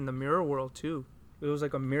fighting in the mirror world too. It was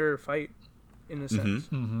like a mirror fight in a sense.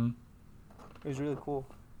 It was really cool.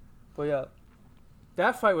 But yeah,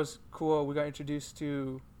 that fight was cool. We got introduced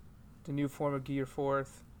to the new form of Gear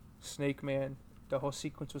 4th, Snake Man. The whole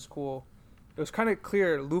sequence was cool. It was kind of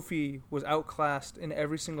clear Luffy was outclassed in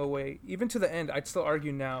every single way. Even to the end, I'd still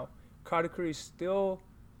argue now, Katakuri is still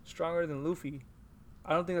stronger than Luffy.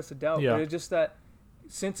 I don't think that's a doubt. Yeah. But it's just that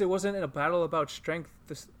since it wasn't in a battle about strength,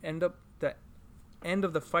 the end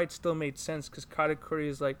of the fight still made sense because Katakuri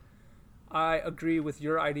is like, I agree with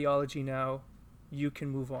your ideology now. You can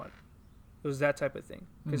move on. It was that type of thing.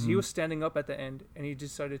 Because he was standing up at the end and he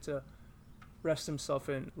decided to rest himself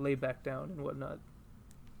and lay back down and whatnot.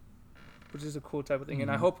 Which is a cool type of thing. And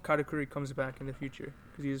I hope Katakuri comes back in the future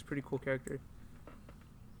because he's a pretty cool character.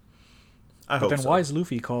 But then why is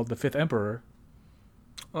Luffy called the Fifth Emperor?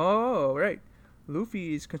 Oh, right.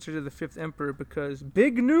 Luffy is considered the Fifth Emperor because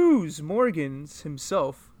big news, Morgans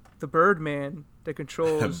himself, the Birdman that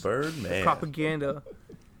controls the propaganda.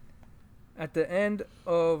 At the end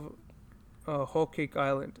of Whole Cake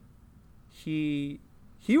Island, he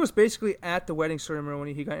was basically at the wedding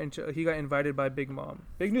ceremony. He got invited by Big Mom.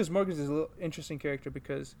 Big News Morgans is a little interesting character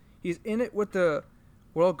because he's in it with the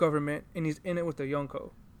world government and he's in it with the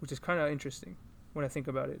Yonko, which is kind of interesting when I think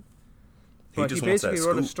about it. But he basically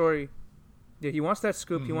wrote a story. Yeah, he wants that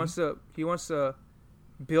scoop. He wants to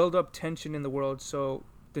build up tension in the world so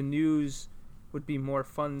the news would be more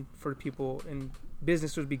fun for people and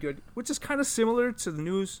business would be good, which is kind of similar to the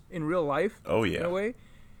news in real life. Oh yeah, in a way.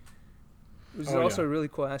 Which is also a really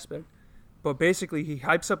cool aspect. But basically, he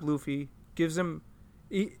hypes up Luffy, gives him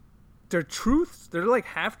they're truths. They're like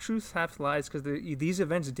half truths, half lies because these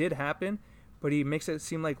events did happen, but he makes it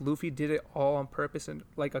seem like Luffy did it all on purpose and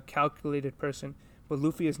like a calculated person. But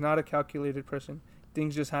Luffy is not a calculated person.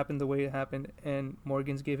 Things just happened the way it happened, and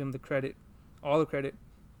Morgans gave him the credit, all the credit.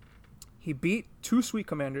 He beat 2 Sweet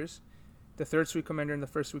Commanders, the 3rd Sweet Commander and the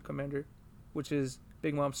 1st Sweet Commander, which is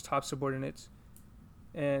Big Mom's top subordinates.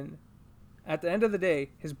 And at the end of the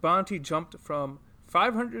day, his bounty jumped from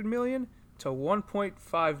 500 million to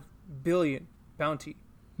 1.5 billion bounty,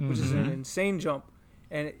 which is an insane jump.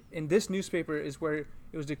 And in this newspaper is where it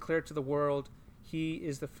was declared to the world, he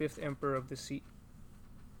is the 5th Emperor of the Sea.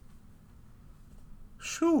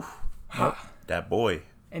 Shoo. That boy.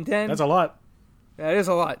 And then that's a lot. That is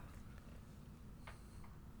a lot.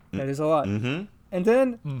 That is a lot. And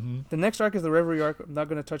then the next arc is the Reverie arc. I'm not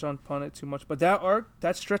going to touch upon it too much, but that arc,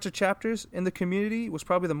 that stretch of chapters in the Community was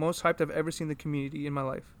probably the most hyped I've ever seen the Community in my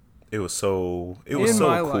life. It was so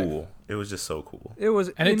cool. It was just so cool. It was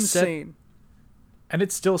insane. And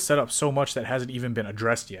it's still set up so much that hasn't even been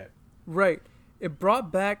addressed yet. Right. It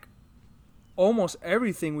brought back almost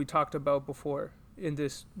everything we talked about before in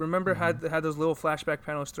this. Remember, had those little flashback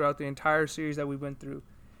panels throughout the entire series that we went through.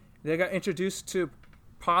 They got introduced to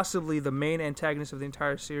possibly the main antagonist of the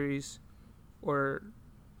entire series, or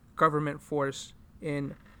government force,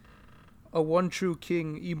 in a one true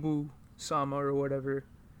king, Ibu Sama or whatever.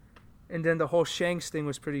 And then the whole Shanks thing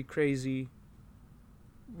was pretty crazy.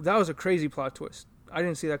 That was a crazy plot twist. I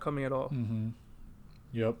didn't see that coming at all. Mm-hmm.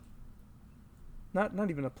 Yep. Not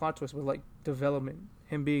even a plot twist, but like development.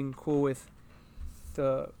 Him being cool with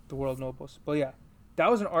the world nobles. But yeah, that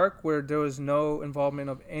was an arc where there was no involvement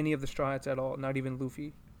of any of the Straw Hats at all, not even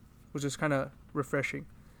Luffy, which is kind of refreshing.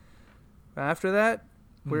 After that,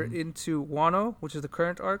 we're into Wano, which is the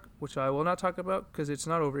current arc, which I will not talk about because it's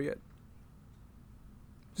not over yet.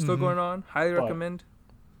 Still going on. Highly recommend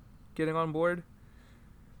getting on board.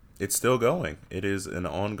 It's still going. It is an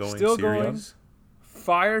ongoing series. Going.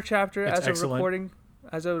 Fire chapter it's as excellent.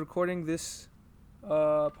 Of recording this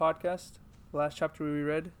podcast. The last chapter we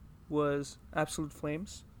read was Absolute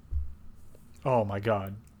Flames. Oh my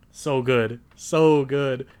god. So good. So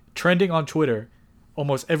good. Trending on Twitter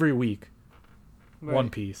almost every week. Right. One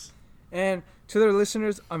Piece. And to their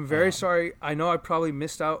listeners, I'm very sorry. I know I probably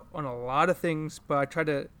missed out on a lot of things, but I tried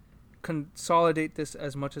to consolidate this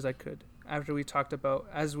as much as I could after we talked about,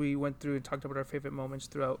 as we went through and talked about our favorite moments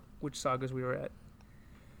throughout which sagas we were at.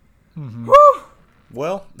 Mm-hmm. Woo!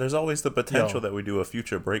 Well, there's always the potential that we do a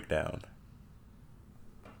future breakdown.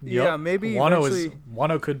 Yep. Yeah, maybe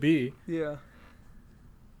Wano could be. Yeah.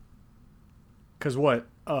 Because what?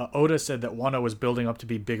 Oda said that Wano was building up to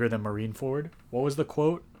be bigger than Marineford. What was the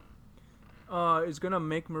quote? It's going to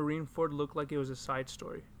make Marineford look like it was a side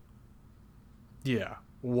story. Yeah.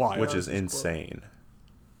 Why? Which is insane.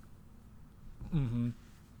 Mm-hmm.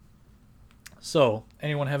 So,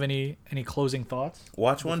 anyone have any closing thoughts?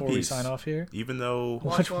 Watch One Piece. Before we sign off here? Even though...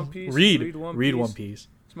 Watch One Piece. Read One Piece.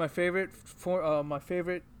 It's my favorite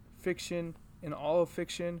fiction in all of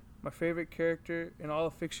fiction. My favorite character in all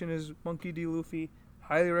of fiction is Monkey D. Luffy.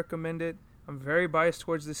 Highly recommend it. I'm very biased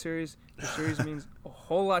towards the series. The series means a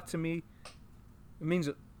whole lot to me. It means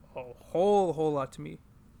a whole lot to me.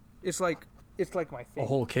 It's like my thing. A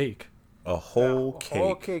whole cake. A whole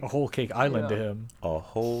cake. A whole cake island to him. A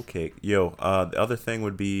whole cake. Yo, the other thing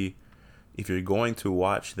would be, if you're going to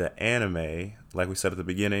watch the anime, like we said at the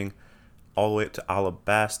beginning, All the Way Up to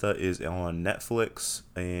Alabasta is on Netflix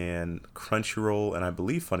and Crunchyroll, and I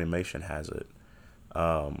believe Funimation has it.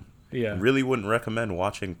 Yeah. Really wouldn't recommend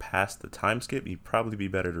watching past the time skip. You'd probably be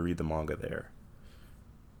better to read the manga there.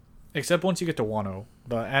 Except once you get to Wano.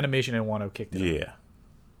 The animation in Wano kicked it. Yeah.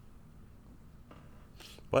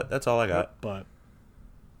 But that's all I got. But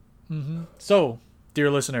So, dear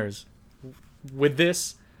listeners, with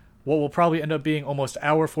this, what will probably end up being almost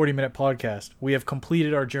our 40-minute podcast, we have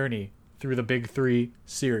completed our journey through the Big Three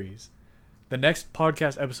series. The next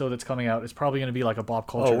podcast episode that's coming out is probably going to be like a Bob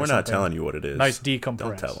Culture. Oh, we're not telling you what it is. Nice decompress.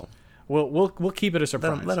 Don't tell them. We'll keep it a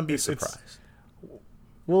surprise. Let them be surprised.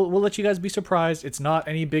 We'll let you guys be surprised. It's not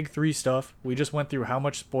any Big Three stuff. We just went through how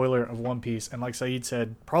much spoiler of One Piece, and like Saeed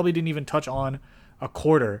said, probably didn't even touch on a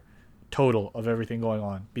quarter total of everything going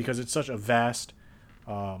on because it's such a vast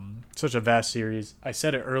series. I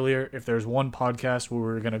said it earlier. If there's one podcast where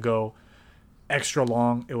we're gonna go extra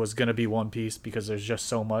long, it was gonna be One Piece because there's just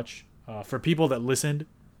so much. For people that listened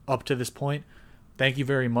up to this point, thank you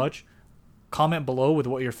very much. Comment below with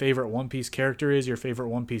what your favorite One Piece character is, your favorite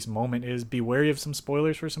One Piece moment is. Be wary of some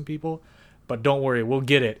spoilers for some people, but don't worry, we'll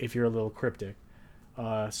get it if you're a little cryptic.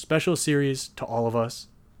 Special series to all of us.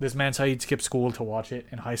 This man Saeed skipped school to watch it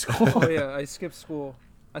in high school. Oh yeah, I skipped school.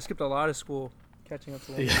 I skipped a lot of school catching up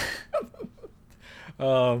to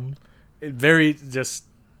One. Very just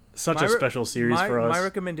such a special series for us. My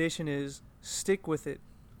recommendation is stick with it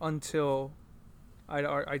until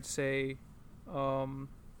I'd say Arlong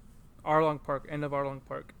Park, end of Arlong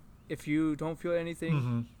Park. If you don't feel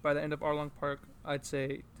anything by the end of Arlong Park, I'd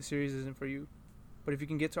say the series isn't for you. But if you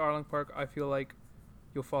can get to Arlong Park, I feel like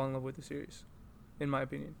you'll fall in love with the series, in my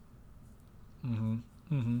opinion.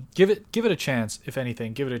 Give it a chance. If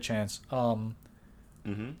anything, give it a chance.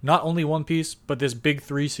 Not only One Piece, but this Big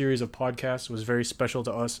Three series of podcasts was very special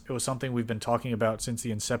to us. It was something we've been talking about since the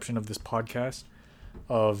inception of this podcast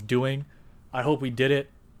of doing. I hope we did it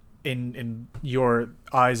in your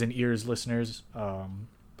eyes and ears, listeners,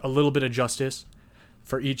 a little bit of justice.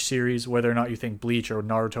 for each series, whether or not you think Bleach or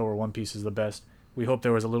Naruto or One Piece is the best. We hope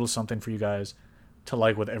there was a little something for you guys to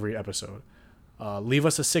like with every episode. Leave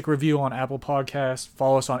us a sick review on Apple Podcasts.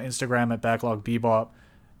 Follow us on Instagram at Backlog Bebop.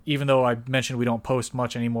 Even though I mentioned we don't post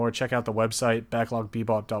much anymore, check out the website,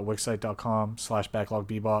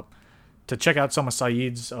 backlogbebop.wixsite.com/backlogbebop, to check out some of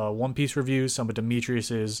Saeed's One Piece reviews, some of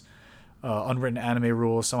Demetrius's unwritten anime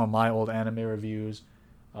rules, some of my old anime reviews.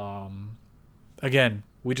 Again,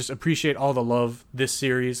 we just appreciate all the love this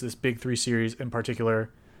series, this Big 3 series in particular,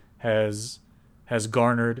 has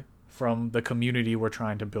garnered from the community we're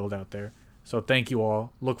trying to build out there. So thank you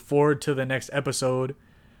all. Look forward to the next episode.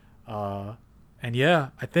 And yeah,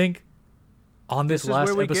 I think on this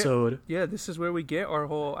last episode... this is where we get our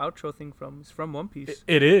whole outro thing from. It's from One Piece.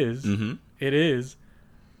 It is. Mm-hmm. It is.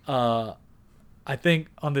 I think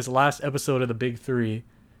on this last episode of the Big 3,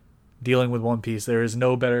 dealing with One Piece, there is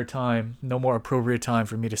no better time, no more appropriate time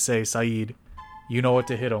for me to say, Saeed, you know what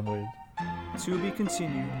to hit him with. To be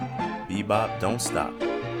continued. Bebop, don't stop.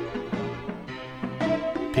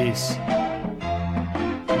 Peace.